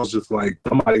up, and I was just like,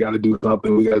 somebody got to do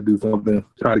something. We got to do something.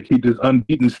 Try to keep this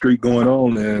unbeaten streak going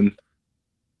on. And,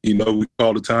 you know, we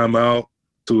called a timeout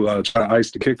to try to ice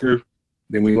the kicker.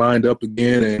 Then we lined up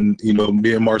again, and, you know,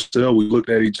 me and Marcel, we looked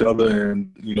at each other,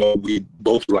 and, you know, we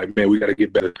both were like, man, we got to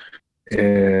get better.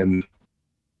 And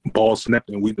ball snapped,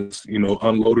 and we just, you know,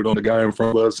 unloaded on the guy in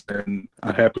front of us, and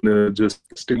I happened to just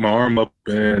stick my arm up,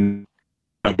 and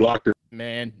I blocked it.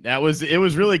 Man, it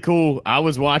was really cool. I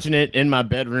was watching it in my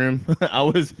bedroom. I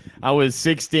was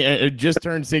 16, just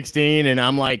turned 16, and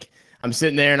I'm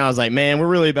sitting there, and I was like, man, we're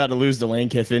really about to lose to Lane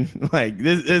Kiffin. Like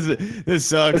this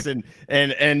sucks. And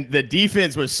the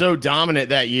defense was so dominant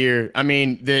that year. I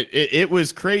mean, that it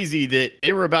was crazy that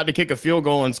they were about to kick a field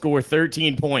goal and score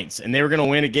 13 points, and they were going to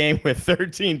win a game with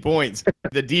 13 points.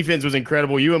 The defense was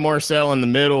incredible. You and Marcel in the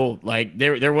middle, like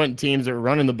there wasn't teams that were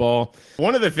running the ball.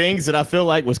 One of the things that I feel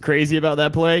like was crazy about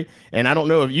that play, and I don't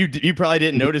know if you probably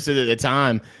didn't notice it at the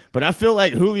time, but I feel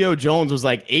like Julio Jones was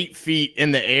like 8 feet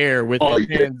in the air with his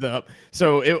hands up.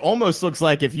 So it almost looks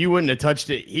like if you wouldn't have touched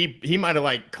it, he might have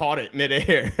like caught it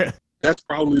midair. That's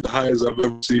probably the highest I've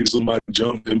ever seen somebody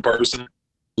jump in person.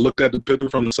 Looked at the picture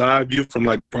from the side view, from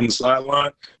the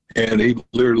sideline, and he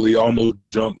literally almost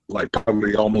jumped like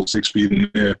probably almost 6 feet in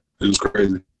the air. It was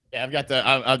crazy. Yeah, I've got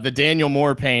the Daniel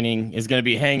Moore painting is going to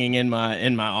be hanging in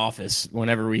my office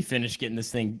whenever we finish getting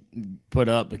this thing put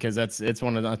up, because it's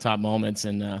one of the top moments,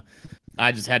 and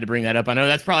I just had to bring that up. I know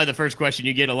that's probably the first question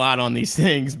you get a lot on these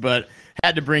things, but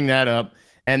had to bring that up.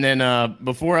 And then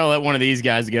before I let one of these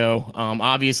guys go,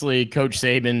 obviously Coach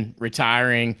Saban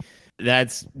retiring,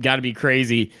 that's got to be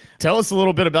crazy. Tell us a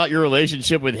little bit about your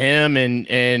relationship with him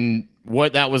and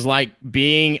what that was like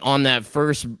being on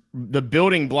the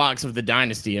building blocks of the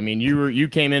dynasty. I mean, you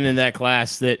came in that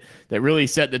class that really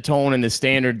set the tone and the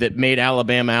standard that made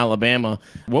Alabama, Alabama.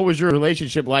 What was your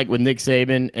relationship like with Nick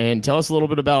Saban? And tell us a little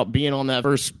bit about being on that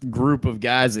first group of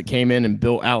guys that came in and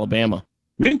built Alabama.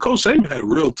 me and Coach Saban had a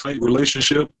real tight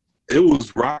relationship. It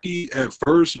was rocky at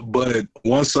first, but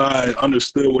once I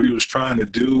understood what he was trying to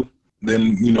do,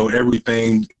 then,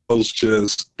 everything else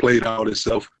just played out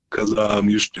itself. Because,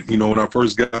 when I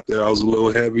first got there, I was a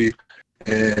little heavy.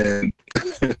 And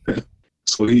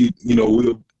so he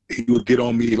would get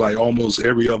on me like almost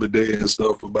every other day and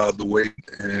stuff about the weight.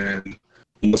 And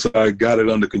once I got it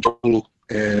under control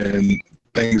and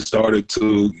things started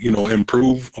to,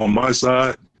 improve on my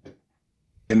side.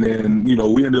 And then,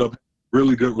 we ended up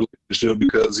really good relationship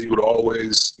because he would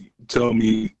always tell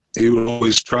me, he would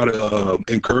always try to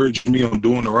encourage me on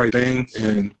doing the right thing.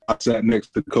 And I sat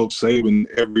next to Coach Saban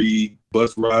every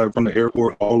bus ride from the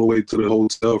airport all the way to the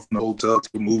hotel, from the hotel to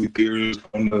the movie theaters,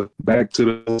 from the back to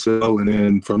the hotel, and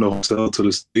then from the hotel to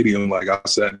the stadium. Like, I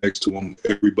sat next to him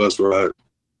every bus ride.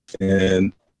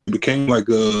 And it became like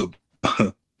a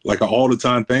like an all the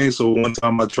time thing. So one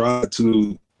time I tried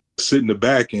to sit in the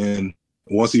back, and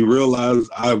once he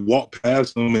realized I walked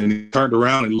past him and he turned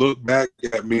around and looked back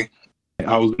at me,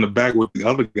 I was in the back with the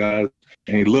other guys,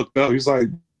 and he looked up. He's like,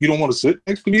 "You don't want to sit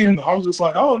next to me?" And I was just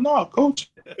like, "Oh no, coach,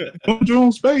 put your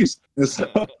own space." And so,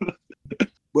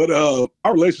 but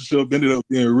our relationship ended up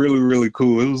being really, really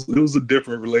cool. It was a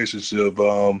different relationship.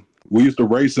 We used to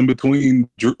race in between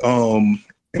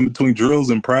drills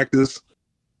and practice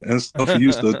and stuff. He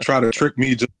used to try to trick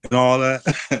me and all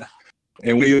that.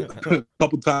 And a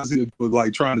couple times he was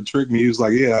like trying to trick me. He was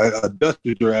like, "Yeah, I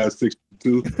dusted your ass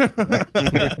 62."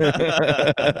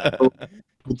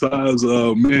 Couple times,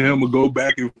 me and him would go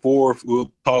back and forth.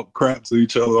 We'll talk crap to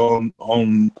each other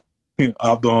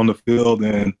out there on the field,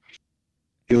 and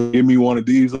he'll give me one of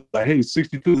these. I'm like, "Hey,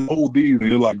 62, hold these,"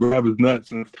 and he'll like grab his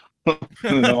nuts and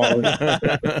all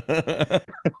that.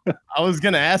 I was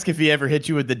gonna ask if he ever hit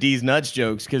you with the D's nuts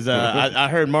jokes, because I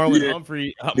heard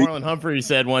Marlon Humphrey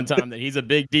said one time that he's a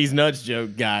big D's nuts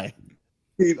joke guy.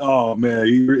 Oh man,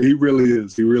 he really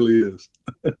is. He really is.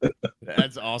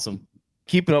 That's awesome.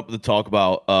 Keeping up with the talk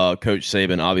about Coach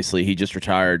Saban, obviously he just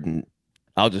retired, and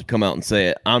I'll just come out and say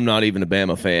it. I'm not even a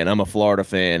Bama fan. I'm a Florida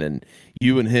fan, and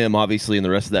you and him, obviously, and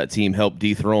the rest of that team helped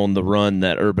dethrone the run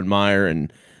that Urban Meyer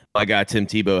and my guy Tim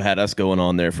Tebow had us going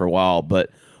on there for a while.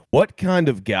 But what kind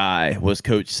of guy was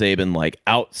Coach Saban like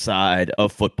outside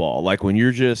of football? Like when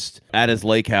you're just at his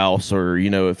lake house, or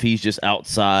if he's just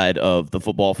outside of the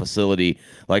football facility,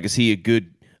 like is he a good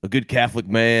Catholic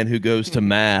man who goes to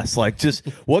mass? Like, just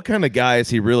what kind of guy is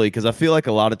he really? Because I feel like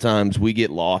a lot of times we get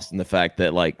lost in the fact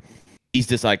that like he's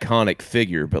this iconic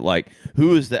figure, but like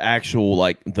who is the actual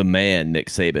like the man Nick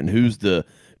Saban?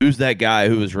 Who's that guy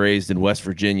who was raised in West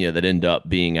Virginia that ended up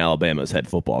being Alabama's head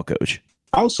football coach?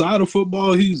 Outside of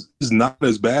football, he's not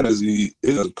as bad as he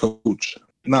is a coach.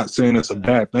 I'm not saying it's a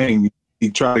bad thing.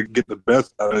 He try to get the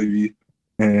best out of you,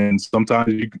 and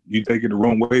sometimes you take it the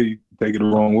wrong way.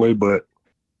 But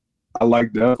I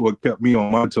like that's what kept me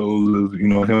on my toes is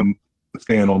him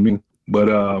staying on me. But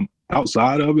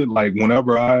outside of it, like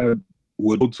whenever I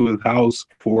would go to his house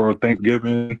for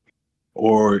Thanksgiving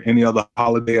or any other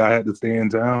holiday I had to stay in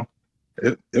town,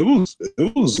 it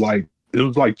was like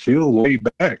chill, laid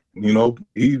back.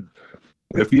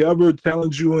 If he ever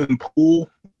challenged you in pool,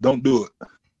 don't do it.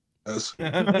 That's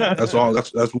all.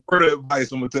 That's word of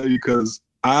advice I'm gonna tell you, because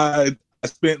I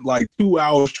spent like 2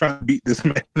 hours trying to beat this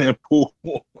man in pool,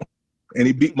 and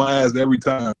he beat my ass every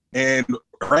time. And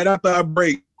right after I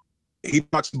break, he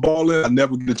knocks the ball in. I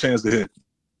never get a chance to hit.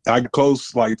 I get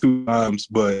close like 2 times,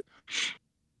 but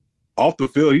off the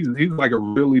field, he's like a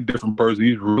really different person.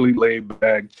 He's really laid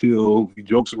back, chill. He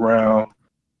jokes around.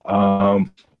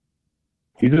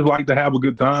 He just like to have a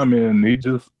good time, and he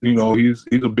just,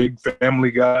 he's a big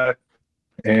family guy,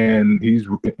 and he's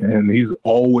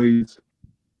always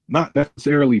not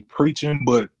necessarily preaching,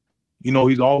 but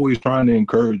he's always trying to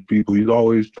encourage people. He's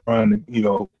always trying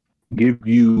to, give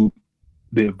you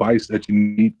the advice that you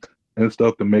need and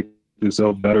stuff to make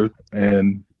yourself better,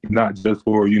 and not just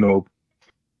for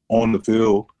on the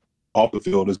field, off the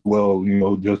field as well,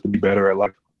 just to be better at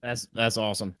life. That's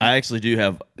awesome. I actually do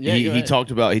have. Yeah, he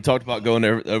talked about going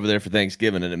over there for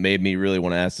Thanksgiving, and it made me really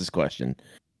want to ask this question: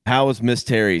 how was Miss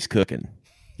Terry's cooking?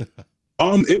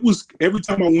 It was every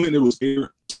time I went, it was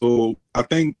here. So I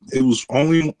think it was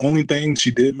only thing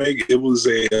she did make. It was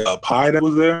a pie that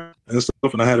was there and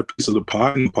stuff, and I had a piece of the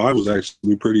pie, and the pie was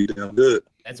actually pretty damn good.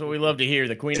 That's what we love to hear.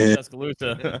 The Queen of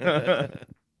Tuscaloosa.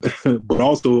 But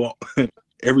also,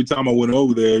 every time I went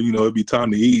over there, it'd be time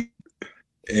to eat.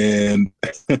 And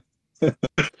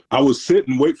I would sit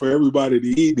and wait for everybody to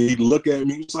eat. And he'd look at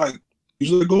me.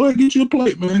 He's like, "Go ahead, get you a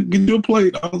plate, man. Get you a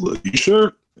plate." I was like, "You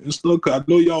sure?" And stuff, I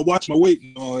know y'all watch my weight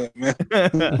and all that,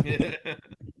 man.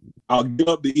 I'll get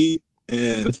up to eat,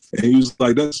 And he was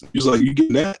like, you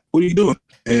getting that? What are you doing?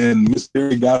 And Miss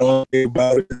Terry got on me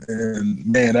about it. And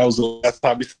man, that was the last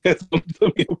time he said something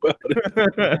to me about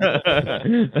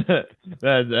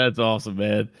it. That's awesome,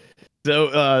 man.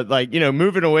 So,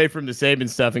 moving away from the Saban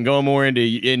stuff and going more into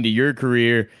your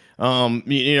career,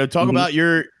 talk about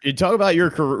your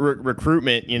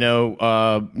recruitment.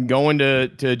 Going to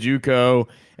JUCO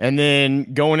and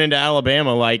then going into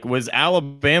Alabama. Like, was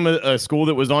Alabama a school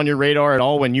that was on your radar at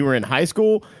all when you were in high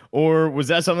school, or was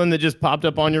that something that just popped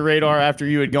up on your radar after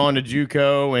you had gone to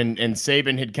JUCO and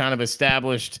Saban had kind of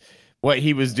established what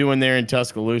he was doing there in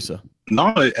Tuscaloosa?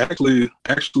 No, it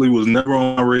actually was never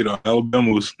on my radar.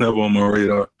 Alabama was never on my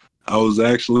radar. I was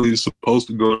actually supposed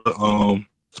to go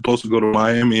to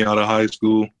Miami out of high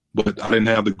school, but I didn't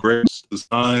have the grades to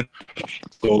sign.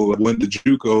 So I went to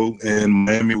JUCO, and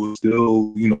Miami was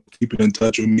still, keeping in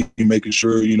touch with me, making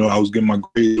sure, I was getting my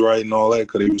grades right and all that,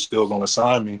 because they were still going to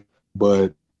sign me.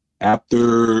 But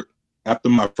after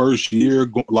my first year,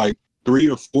 like 3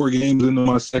 or 4 games into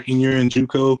my second year in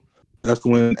JUCO, that's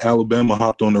when Alabama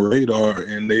hopped on the radar,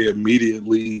 and they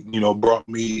immediately, brought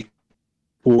me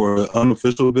for an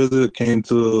unofficial visit. Came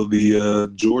to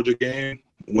the Georgia game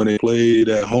when they played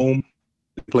at home.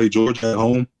 They played Georgia at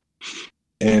home,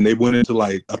 and they went into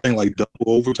I think double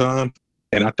overtime.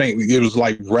 And I think it was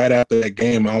right after that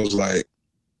game, I was like,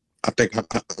 I think I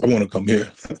want to come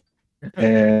here.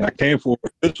 And I came for an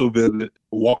official visit,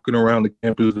 walking around the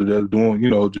campus, just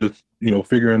doing,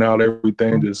 figuring out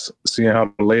everything, just seeing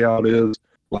how the layout is.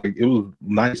 It was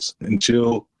nice and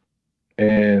chill.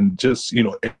 And just,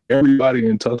 everybody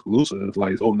in Tuscaloosa is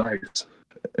so nice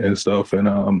and stuff. And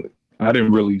I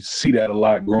didn't really see that a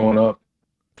lot growing up,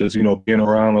 just, being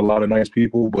around a lot of nice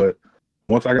people. But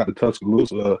once I got to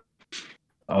Tuscaloosa,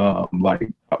 I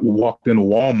walked into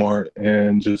Walmart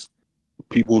and just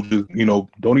people just,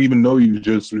 don't even know you,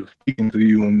 just speaking to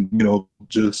you and,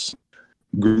 just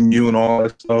greeting you and all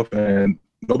that stuff. And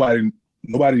nobody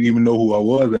even know who I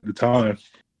was at the time.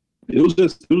 It was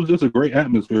just a great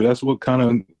atmosphere. That's what kind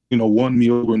of, won me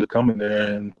over into coming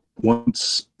there. And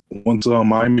once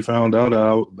Miami found out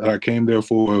that I came there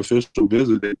for an official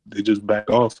visit, they just backed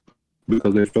off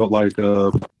because they felt like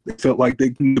they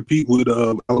can compete with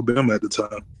Alabama at the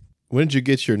time. When did you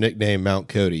get your nickname Mount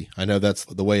Cody? I know that's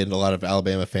the way a lot of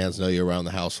Alabama fans know you around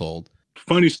the household.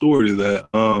 Funny story to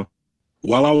that.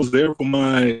 While I was there for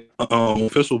my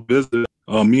official visit,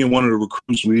 me and one of the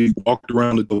recruits, we walked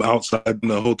around the outside in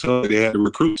the hotel they had the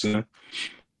recruits in.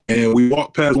 And we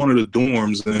walked past one of the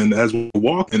dorms, and as we were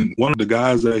walking, one of the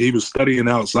guys that he was studying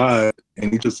outside,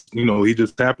 and he just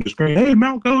tapped the screen, "Hey,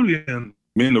 Mount Cody." And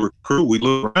me and the recruit, we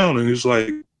looked around, and he's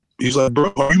like,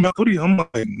 "Bro, are you Mount Cody?" I'm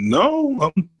like,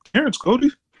 "No, I'm Terrence,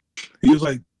 Cody." He was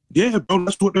like, "Yeah, bro,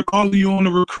 that's what they're calling you on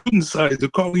the recruiting site. They're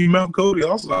calling you Mount Cody."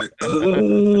 I was like,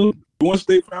 Once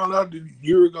they found out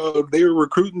that they were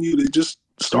recruiting you, they just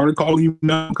started calling you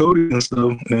Mount Cody and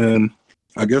stuff. And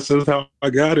I guess that's how I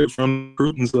got it from the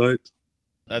recruiting sites.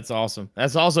 That's awesome.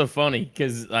 That's also funny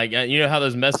because, how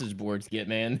those message boards get,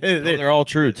 man. They're all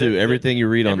true too. Everything you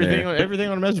read on there, everything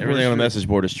on a message board. Everything on a message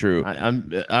board is true.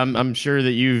 I'm sure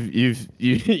that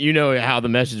you know how the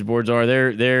message boards are.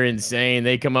 They're insane.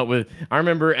 They come up with. I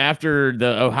remember after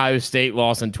the Ohio State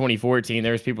loss in 2014,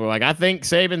 there was people who were like, "I think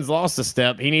Saban's lost a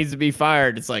step. He needs to be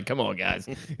fired." It's like, come on, guys,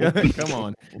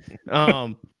 come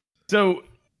on. So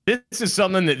this is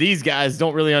something that these guys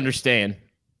don't really understand,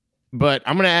 but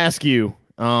I'm going to ask you.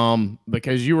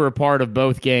 Because you were a part of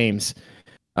both games.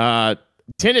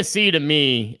 Tennessee to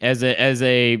me as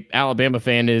a Alabama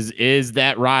fan is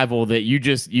that rival that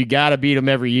you got to beat them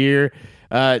every year.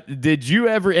 Did you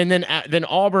ever? And then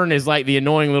Auburn is like the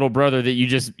annoying little brother that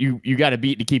you got to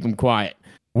beat to keep them quiet.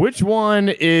 Which one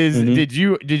is did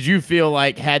you feel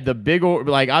like had the big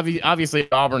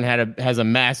obviously Auburn has a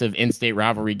massive in-state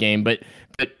rivalry game, but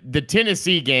the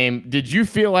Tennessee game, did you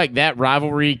feel like that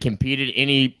rivalry competed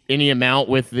any amount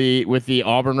with the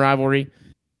Auburn rivalry?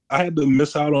 I had to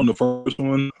miss out on the first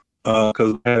one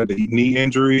because I had a knee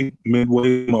injury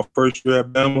midway my first year at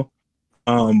Bama.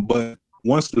 But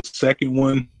once the second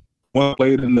one, I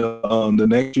played in the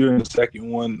next year in the second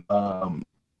one,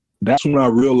 that's when I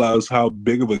realized how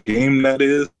big of a game that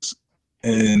is.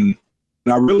 And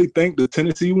I really think the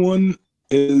Tennessee one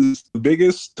is the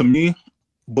biggest to me,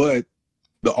 but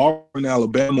the Auburn,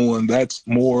 Alabama one, that's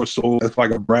more so, that's like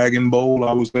a bragging bowl,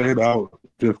 I would say.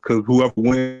 Just because whoever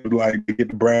wins, they get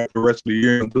to brag the rest of the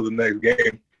year until the next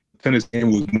game. The Tennessee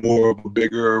game was more of a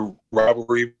bigger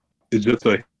rivalry. It's just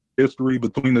a history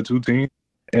between the two teams.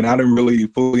 And I didn't really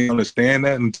fully understand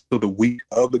that until the week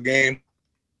of the game,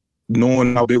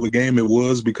 knowing how big a game it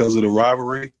was because of the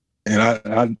rivalry. And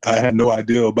I had no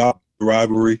idea about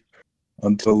rivalry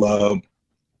until a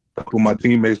couple of my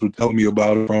teammates would tell me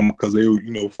about it because they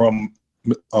were, from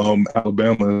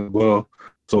Alabama as well.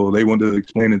 So they wanted to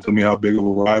explain it to me how big of a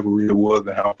rivalry it was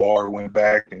and how far it went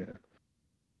back, and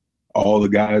all the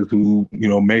guys who,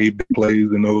 made big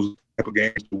plays in those type of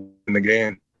games to win the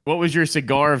game. What was your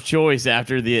cigar of choice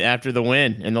after the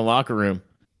win in the locker room?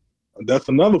 That's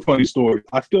another funny story.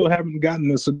 I still haven't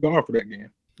gotten a cigar for that game.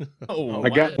 Oh,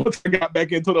 once I got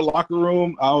back into the locker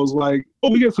room, I was like, "Oh,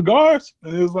 we get cigars?"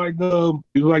 And it was like,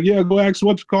 he was like, "Yeah, go ask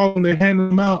what you call them." They handed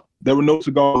them out. There were no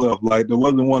cigars left. Like there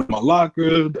wasn't one in my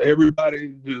locker.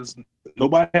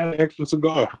 Nobody had an extra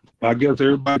cigar. I guess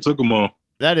everybody took them all.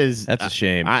 That's a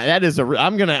shame.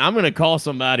 I'm gonna call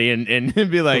somebody and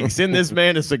be like, send this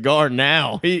man a cigar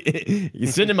now. You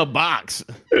send him a box.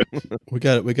 We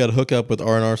got to hook up with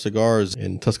R&R Cigars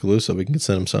in Tuscaloosa. We can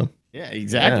send him some. Yeah,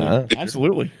 exactly. Yeah.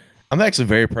 Absolutely. I'm actually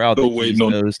very proud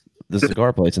that the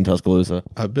cigar place in Tuscaloosa.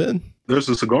 I've been. There's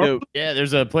a cigar. Yeah,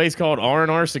 there's a place called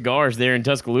R&R Cigars there in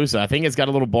Tuscaloosa. I think it's got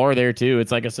a little bar there too.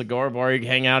 It's like a cigar bar. You can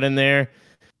hang out in there,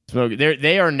 smoke.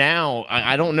 They are now.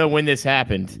 I don't know when this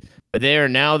happened. But they are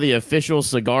now the official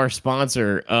cigar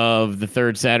sponsor of the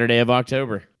third Saturday of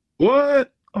October.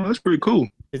 What? Oh, that's pretty cool.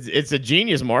 It's a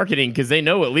genius marketing because they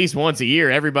know at least once a year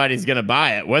everybody's going to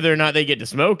buy it, whether or not they get to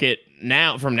smoke it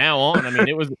from now on. I mean,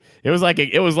 it was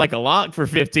like a lock for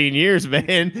 15 years,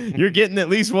 man. You're getting at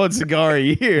least one cigar a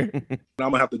year. I'm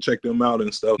gonna have to check them out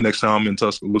and stuff. Next time I'm in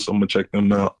Tuscaloosa, I'm gonna check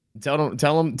them out. Tell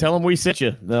them we sent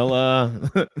you. They'll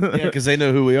yeah, because they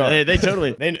know who we are. They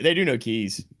totally they do know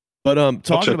Keys. But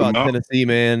talking about Tennessee,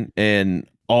 man, and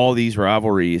all these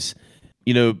rivalries,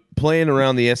 playing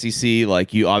around the SEC,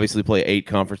 like you obviously play 8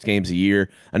 conference games a year.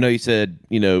 I know you said,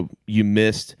 you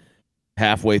missed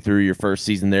halfway through your first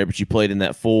season there, but you played in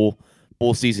that full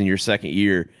season your second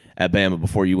year at Bama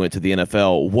before you went to the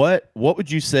NFL. What would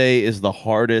you say is the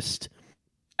hardest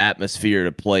atmosphere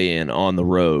to play in on the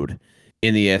road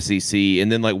in the SEC?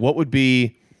 And then what would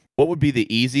be the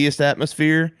easiest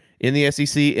atmosphere in the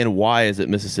SEC, and why is it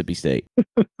Mississippi State?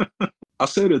 I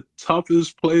say the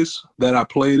toughest place that I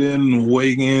played in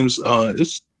away games,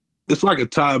 it's like a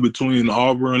tie between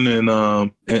Auburn and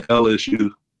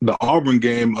LSU. The Auburn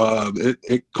game,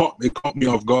 it caught me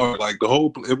off guard. Like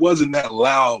it wasn't that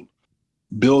loud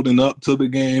building up to the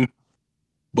game,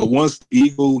 but once the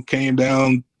Eagle came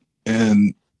down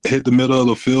and hit the middle of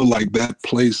the field, like that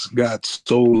place got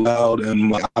so loud, and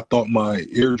like I thought my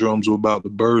eardrums were about to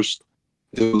burst.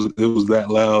 It was that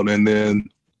loud. And then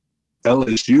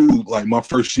LSU, like my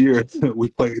first year, we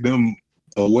played them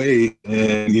away,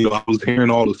 and I was hearing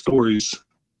all the stories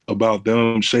about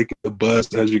them shaking the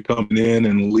bus as you're coming in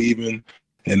and leaving,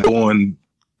 and throwing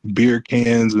beer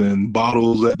cans and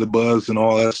bottles at the bus and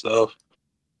all that stuff.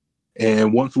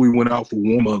 And once we went out for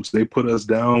warm-ups, they put us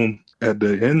down at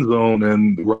the end zone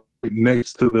and right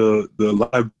next to the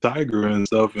live tiger and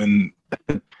stuff, and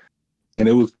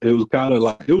it was kind of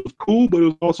like, it was cool, but it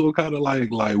was also kind of like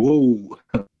whoa,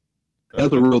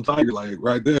 that's a real tiger, like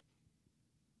right there.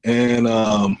 And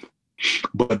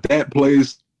but that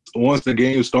place, once the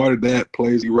game started, that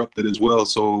place erupted as well.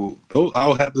 So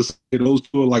I'll have to say those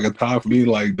two are like a tie for me,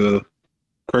 like the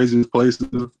craziest places,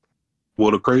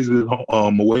 the craziest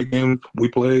away games we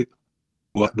played,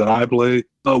 that I played.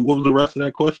 What was the rest of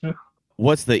that question?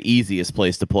 What's the easiest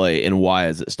place to play, and why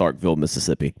is it Starkville,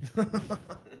 Mississippi?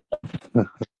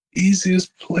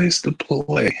 Easiest place to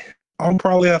play, I'll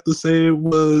probably have to say it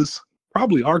was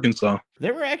probably Arkansas.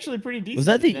 They were actually pretty decent. Was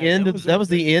that the end of that was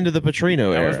the end of the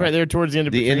Petrino era? That was right there towards the end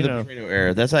of the Petrino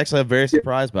era. That's actually, I'm very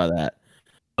surprised by that.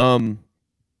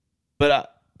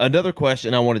 But another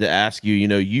question I wanted to ask you,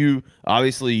 you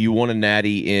obviously you won a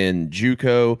natty in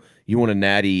JUCO, you won a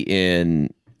natty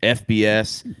in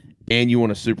FBS, and you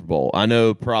won a Super Bowl. I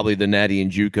know probably the natty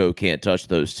and JUCO can't touch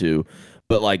those two,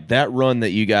 but like that run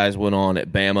that you guys went on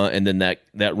at Bama, and then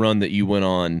that run that you went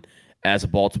on as a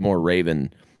Baltimore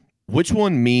Raven, which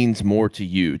one means more to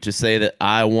you, to say that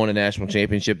I won a national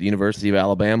championship at the University of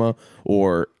Alabama,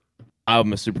 or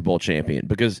I'm a Super Bowl champion?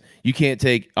 Because you can't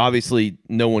take, obviously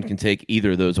no one can take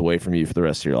either of those away from you for the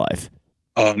rest of your life.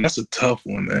 That's a tough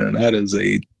one, man. That is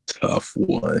a tough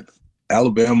one.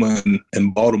 Alabama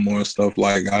and Baltimore and stuff,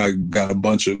 like I got a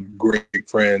bunch of great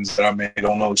friends that I made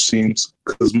on those teams,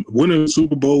 because winning the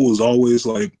Super Bowl was always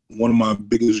like one of my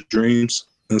biggest dreams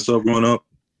and stuff growing up.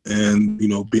 And,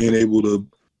 being able to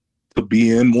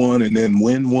be in one and then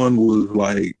win one was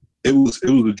like, it was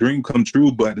a dream come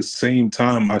true. But at the same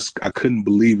time, I couldn't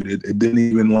believe it. It didn't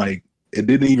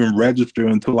even register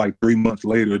until like 3 months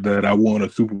later that I won a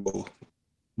Super Bowl.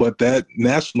 But that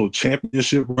national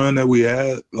championship run that we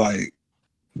had, like,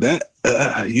 That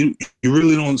you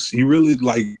really don't you really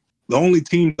like the only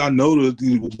teams I know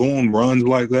that go on runs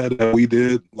like that we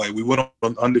did. Like we went on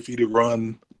an undefeated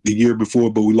run the year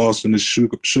before, but we lost in the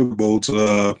Sugar Bowl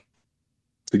to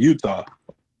Utah,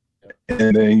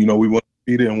 and then we went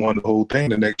undefeated and won the whole thing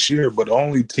the next year. But the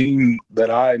only team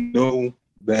that I know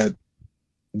that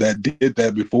did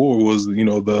that before was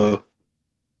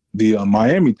the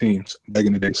Miami teams back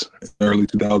in the days, early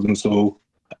 2000s. So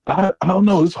I don't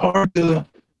know. It's hard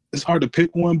to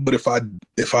pick one, but if I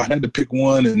had to pick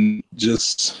one and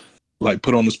just like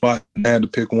put on the spot and had to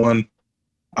pick one,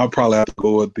 I'd probably have to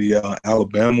go with the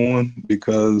Alabama one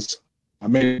because I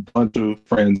made a bunch of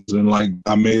friends and like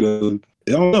I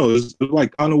don't know, it's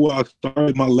like kind of where I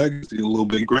started my legacy a little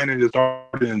bit. Granted, it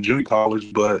started in junior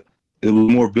college, but it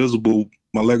was more visible.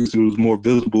 My legacy was more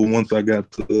visible once I got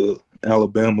to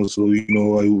Alabama, so it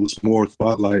was more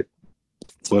spotlight.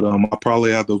 But I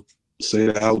probably have to say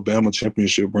the Alabama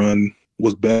championship run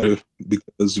was better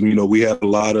because we had a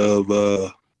lot of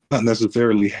not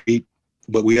necessarily hate,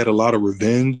 but we had a lot of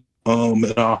revenge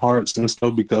in our hearts and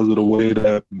stuff because of the way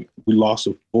that we lost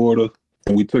to Florida,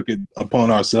 and we took it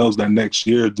upon ourselves that next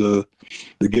year to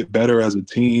get better as a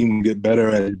team, get better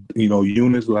at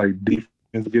units like defense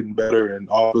getting better and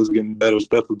offense getting better,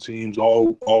 special teams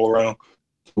all around.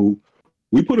 So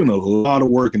we put in a lot of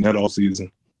work in that all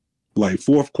season. Like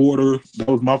fourth quarter, that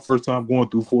was my first time going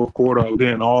through fourth quarter. I was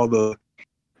hearing all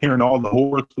the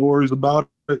horror stories about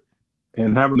it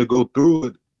and having to go through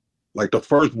it. Like the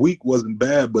first week wasn't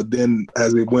bad, but then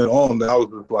as it went on, I was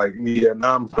just like, yeah,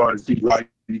 now I'm starting to see why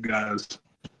you guys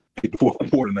hit the fourth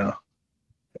quarter now.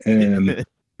 And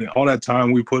all that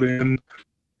time we put in,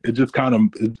 it just kind of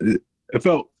it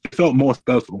felt more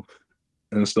special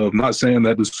and stuff. Not saying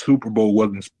that the Super Bowl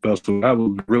wasn't special. That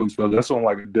was really special. That's on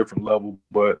like a different level,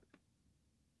 but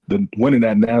the winning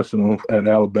that national at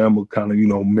Alabama kind of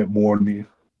meant more to me.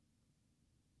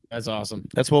 That's awesome.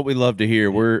 That's what we love to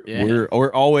hear. We're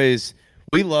always,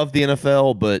 we love the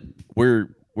NFL, but we're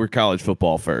college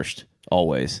football first.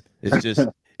 Always. It's just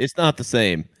it's not the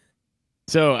same.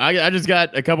 So I just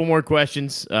got a couple more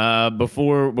questions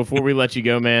before we let you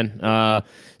go, man.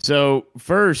 So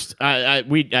first, I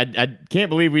can't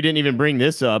believe we didn't even bring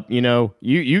this up.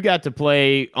 You got to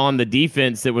play on the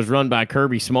defense that was run by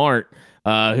Kirby Smart,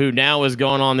 who now has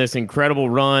gone on this incredible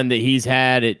run that he's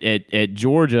had at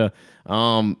Georgia.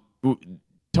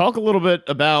 Talk a little bit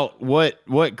about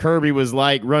what Kirby was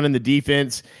like running the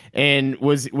defense, and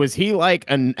was he like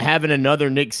having another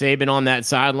Nick Saban on that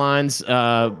sidelines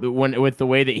with the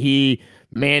way that he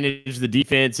managed the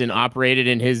defense and operated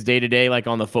in his day-to-day, like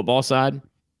on the football side?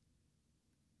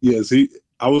 Yes,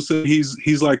 I would say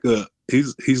he's like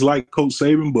he's like Coach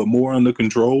Saban, but more under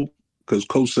control. Because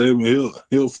Coach Saban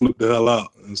he'll flip the hell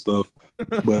out and stuff,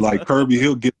 but like Kirby,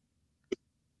 he'll get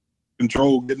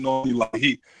control, getting on you.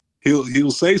 Like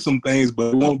he'll say some things,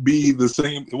 but it won't be the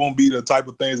same. It won't be the type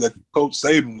of things that Coach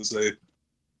Saban would say.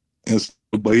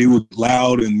 But he was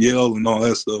loud and yell and all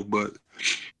that stuff. But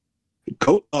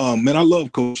Coach, man, I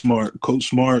love Coach Smart. Coach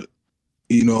Smart,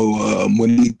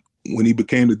 when he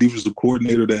became the defensive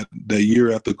coordinator that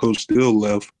year after Coach Steele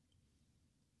left,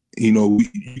 you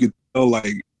could tell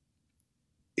like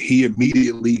he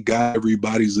immediately got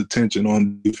everybody's attention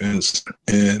on defense,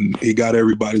 and he got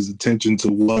everybody's attention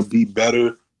to want to be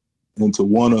better and to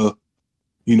want to,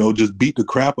 just beat the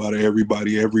crap out of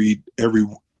everybody every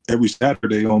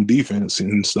Saturday on defense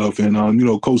and stuff. And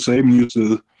Coach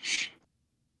Saban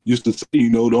used to say,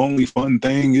 the only fun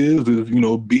thing is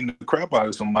beating the crap out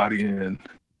of somebody. And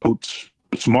Coach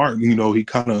Smart, he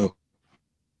kind of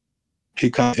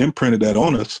imprinted that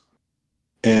on us.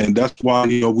 And that's why,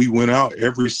 we went out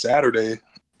every Saturday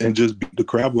and just beat the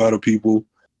crap out of people.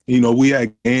 We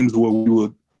had games where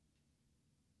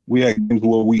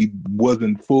we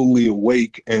wasn't fully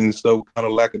awake and so kind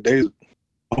of lackadaisical.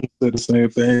 I said the same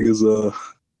thing as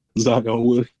Zion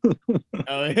Wood.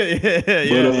 Oh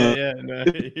yeah. No,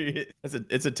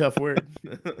 it's a tough word.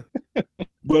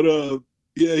 But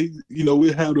we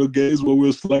had the games where we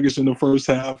were sluggish in the first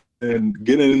half and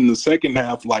getting in the second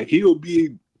half, like he'll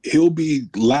be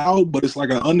loud, but it's like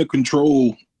under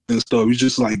control and stuff. He's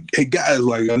just like, hey guys,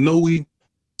 like I know we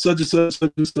such and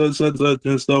such and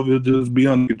stuff. It'll just be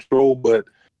under control, but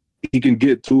he can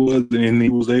get to us, and he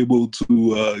was able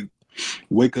to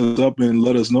wake us up and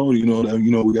let us know,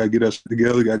 that we gotta get us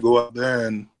together, gotta go out there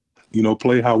and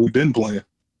play how we've been playing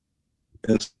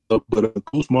and stuff. But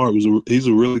Coach Smart he's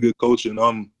a really good coach, and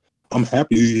I'm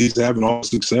happy he's having all the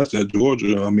success at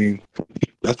Georgia. I mean,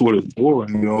 that's what it's for,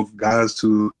 and guys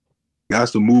to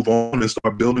move on and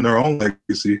start building their own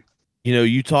legacy.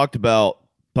 You talked about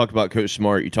Coach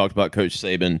Smart, you talked about Coach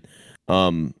Saban.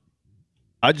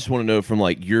 I just want to know from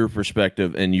like your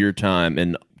perspective and your time,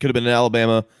 and could have been in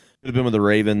Alabama, could have been with the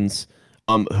Ravens.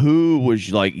 Who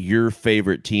was like your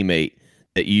favorite teammate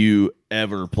that you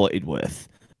ever played with?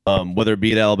 Whether it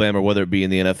be at Alabama or whether it be in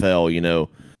the NFL,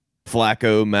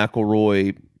 Flacco,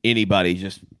 McElroy, anybody,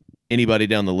 just anybody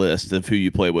down the list of who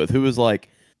you play with. Who was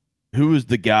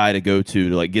the guy to go to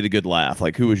like get a good laugh?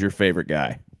 Like, who was your favorite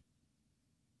guy?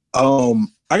 I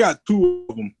got two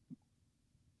of them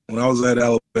when I was at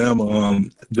Alabama.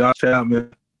 Josh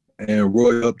Chapman and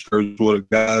Roy Upchurch were the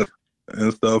guys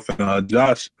and stuff. And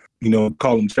Josh,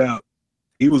 call him Chap.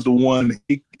 He was the one.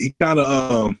 He kind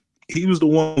of he was the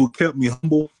one who kept me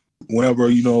humble whenever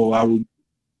I would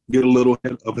get a little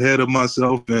ahead of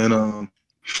myself, and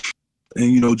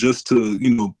just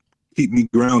to keep me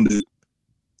grounded.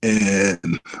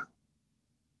 And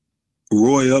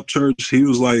Roy Upchurch, he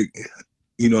was like,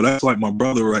 that's like my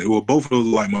brother, right? Well, both of those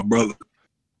are like my brother.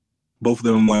 Both of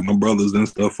them like my brothers and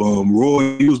stuff.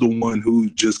 Roy, he was the one who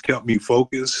just kept me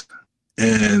focused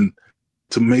and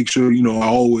to make sure, I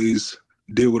always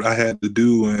did what I had to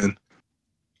do. And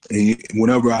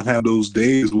whenever I had those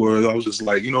days where I was just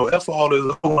like, F all this,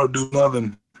 I don't want to do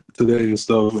nothing today and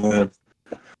stuff. And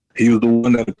he was the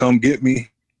one that would come get me.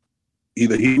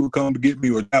 Either he would come to get me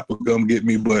or Dap would come get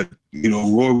me. But,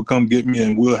 Roy would come get me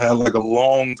and we'll have like a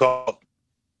long talk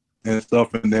and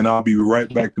stuff. And then I'll be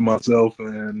right back to myself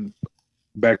and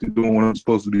back to doing what I'm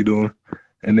supposed to be doing.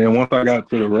 And then once I got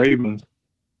to the Ravens,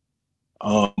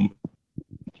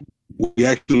 we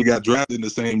actually got drafted in the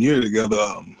same year together.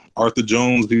 Arthur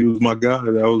Jones, he was my guy.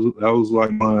 That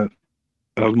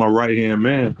was my right hand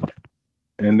man.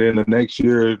 And then the next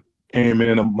year came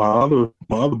in my other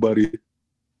buddy,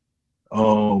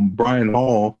 Brian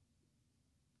Hall,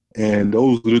 and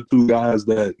those are the two guys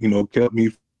that kept me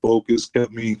focused,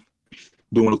 kept me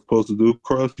doing what I was supposed to do.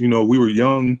 Crush, we were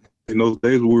young in those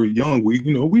days. We were young.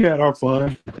 We had our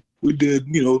fun. We did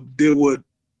what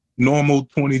normal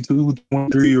 22,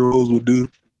 23-year-olds would do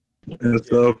and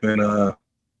stuff.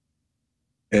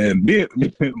 And me,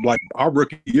 like our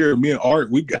rookie year, me and Art,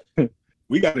 we got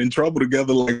in trouble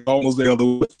together like almost the other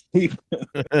week.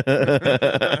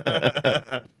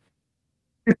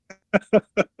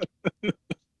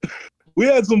 We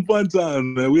had some fun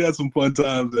times, man. We had some fun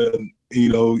times, and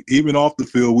even off the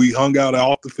field, we hung out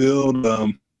off the field.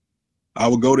 I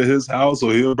would go to his house,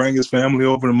 or he'll bring his family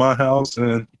over to my house,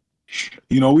 and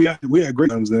we had great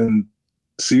times. And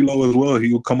CeeLo as well,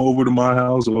 he would come over to my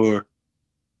house, or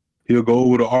he'll go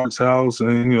over to Art's house,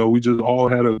 and we just all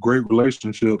had a great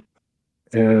relationship.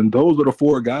 And those are the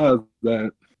four guys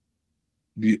that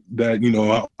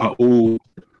I owe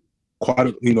quite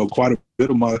a bit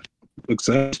of my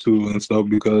success to and stuff,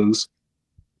 because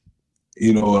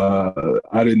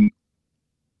I didn't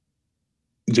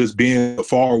just being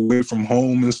far away from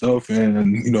home and stuff,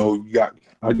 and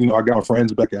I got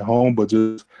friends back at home, but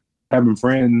just having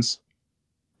friends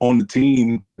on the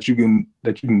team that you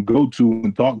can go to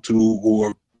and talk to,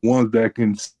 or ones that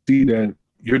can see that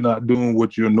you're not doing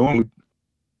what you're normally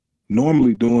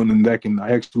doing, and that can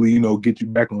actually get you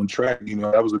back on track.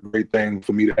 That was a great thing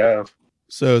for me to have.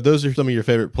 So those are some of your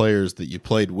favorite players that you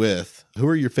played with. Who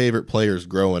are your favorite players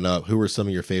growing up? Who are some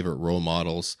of your favorite role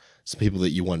models? Some people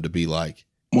that you wanted to be like?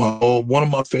 Well, one of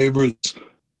my favorites,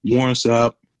 Warren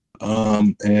Sapp,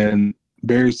 and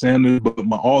Barry Sanders, but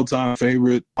my all-time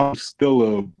favorite, I'm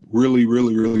still a really,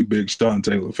 really, really big Sean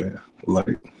Taylor fan.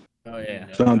 Like, oh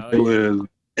yeah, Sean Taylor is,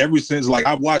 ever since, like,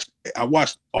 I watched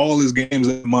all his games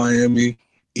in Miami,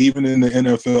 even in the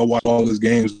NFL, watched all his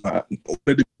games. I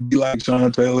wanted to be like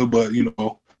Sean Taylor, but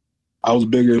I was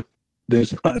bigger than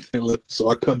Sean Taylor, so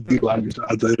I couldn't be like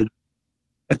Sean Taylor.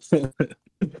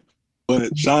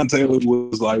 But Sean Taylor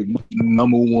was like my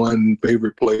number one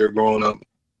favorite player growing up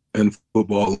in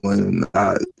football, and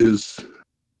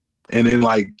then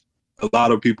like a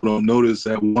lot of people don't notice,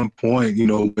 at one point,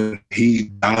 when he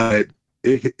died,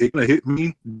 it kind of hit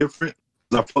me different.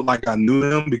 I felt like I knew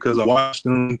him because I watched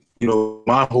him,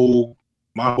 my whole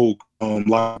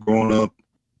life growing up,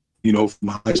 from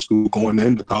high school going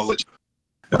into college.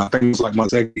 And I think it was like my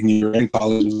second year in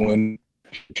college is when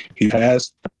he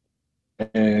passed,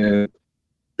 and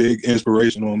big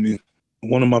inspiration on me.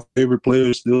 One of my favorite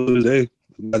players still today.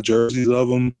 Got jerseys of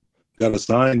him, got a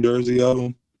signed jersey of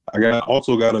him.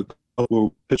 Also got a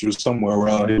couple pictures somewhere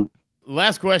around here.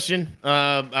 Last question.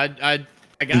 I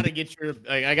gotta get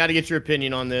your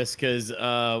opinion on this, because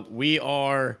we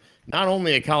are not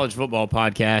only a college football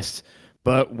podcast,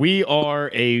 but we are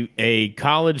a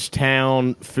college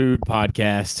town food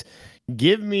podcast.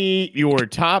 give me your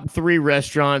top 3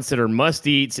 restaurants that are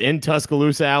must-eats in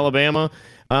Tuscaloosa, Alabama.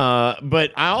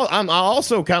 But I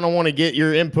also kind of want to get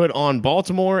your input on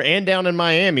Baltimore and down in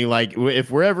Miami. Like, if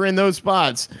we're ever in those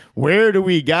spots, where do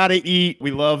we gotta eat?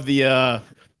 We love the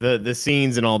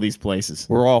scenes in all these places.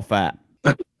 We're all fat.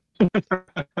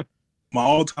 My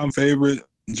all-time favorite,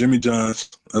 Jimmy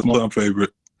John's. That's my all-time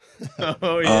favorite.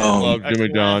 Oh yeah, I love Jimmy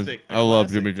John's. classic, I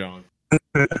love Jimmy John's.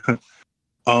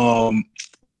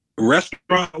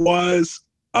 Restaurant-wise,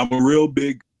 I'm a real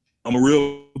big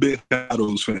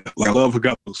avocados fan. Like, I love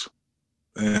avocados.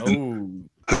 And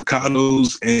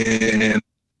avocados, and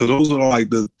those are like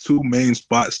the 2 main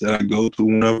spots that I go to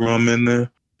whenever I'm in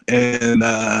there. And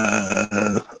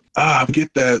I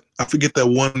forget that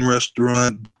one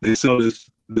restaurant. They sell the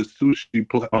sushi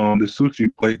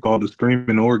plate called the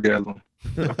Screaming Orgasm.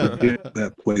 I forget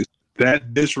that place.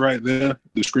 That dish right there,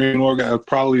 the Screaming Orgasm, is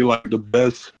probably like the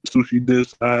best sushi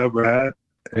dish I ever had.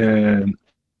 And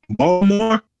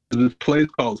Baltimore, there's this place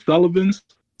called Sullivan's.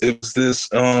 It's this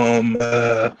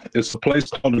it's a place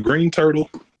called the Green Turtle.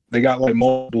 They got like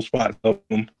multiple spots of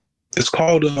them. It's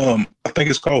called I think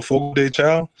it's called Fogo de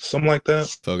Chao, something like that.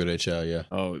 Fogo de Chao, yeah.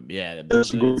 Oh yeah,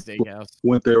 That's the steakhouse.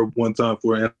 Went there one time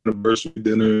for an anniversary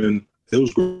dinner, and it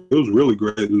was really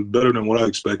great. It was better than what I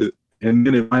expected. And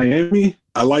then in Miami,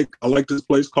 I like this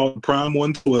place called Prime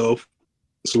 112.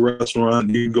 It's a restaurant.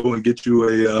 You can go and get you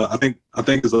a I think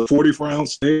it's a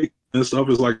 40-ounce steak and stuff.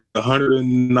 It's like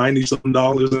 $190 something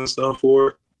and stuff for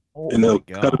it. And they'll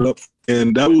cut it up.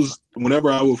 And that was whenever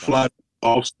I would fly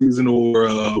off season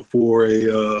or for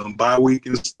a bye week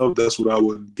and stuff. That's what I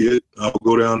would get. I would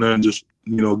go down there and just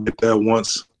get that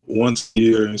once a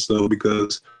year and stuff,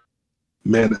 because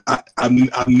man,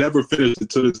 I've never finished it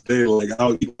to this day. Like,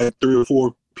 I'll eat like 3 or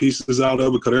 4 pieces out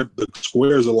of it, because the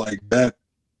squares are like that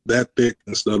thick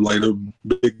and stuff. Like, they're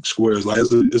big squares. Like,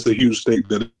 it's a huge steak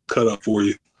that it cut up for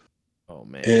you. Oh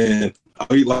man! And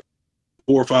I'll eat like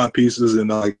 4 or 5 pieces, and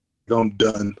like I'm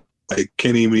done. Like,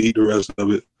 can't even eat the rest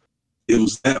of it. It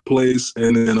was that place.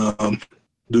 And then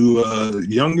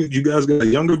you guys got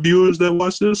younger viewers that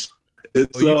watch this?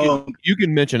 It's you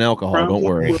can mention alcohol. Don't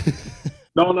worry.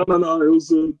 No. It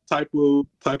was a type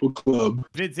of club.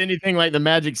 If it's anything like the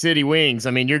Magic City Wings,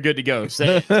 I mean, you're good to go.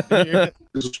 Say it.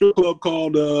 There's a strip club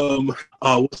called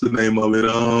what's the name of it?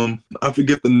 I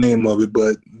forget the name of it,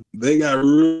 but they got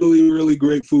really, really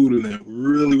great food in there.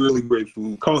 Really, really great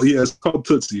food. It's called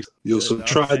Tootsie's. So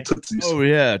try Tootsie's. Oh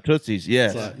yeah, Tootsie's.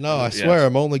 Yeah. No, I swear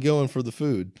I'm only going for the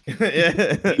food.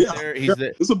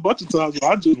 There's a bunch of times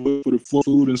where I just went for the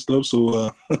food and stuff.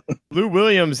 So Lou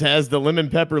Williams has the lemon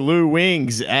pepper Lou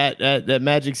wings at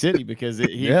Magic City, because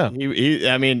he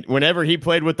I mean, whenever he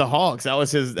played with the Hawks, that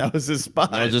was his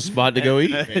spot. That was his spot to go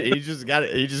eat. He just got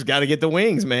to get the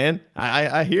wings, man.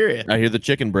 I hear it. I hear the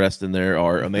chicken breasts in there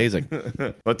are amazing.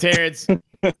 Well, Terrence,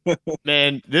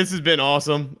 man, this has been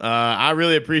awesome. I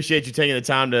really appreciate you taking the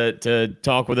time to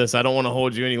talk with us. I don't want to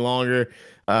hold you any longer,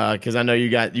 because I know you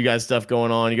got stuff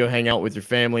going on. You go hang out with your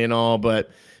family and all,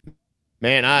 but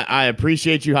man, I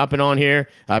appreciate you hopping on here.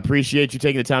 I appreciate you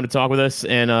taking the time to talk with us.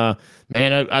 And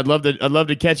man, I'd love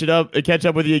to catch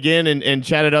up with you again and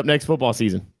chat it up next football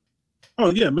season.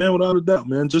 Oh yeah, man, without a doubt,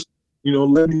 man. Just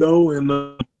let me know,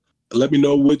 and let me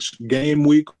know which game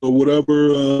week or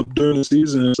whatever during the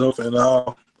season and stuff, and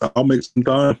I'll make some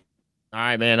time. All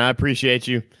right, man. I appreciate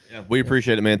you. Yeah, we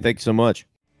appreciate it, man. Thank you so much.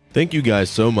 Thank you guys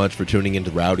so much for tuning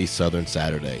into Rowdy Southern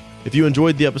Saturday. If you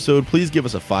enjoyed the episode, please give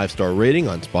us a 5-star rating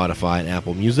on Spotify and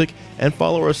Apple Music, and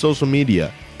follow our social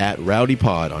media at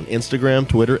RowdyPod on Instagram,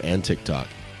 Twitter, and TikTok.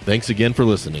 Thanks again for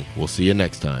listening. We'll see you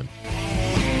next time.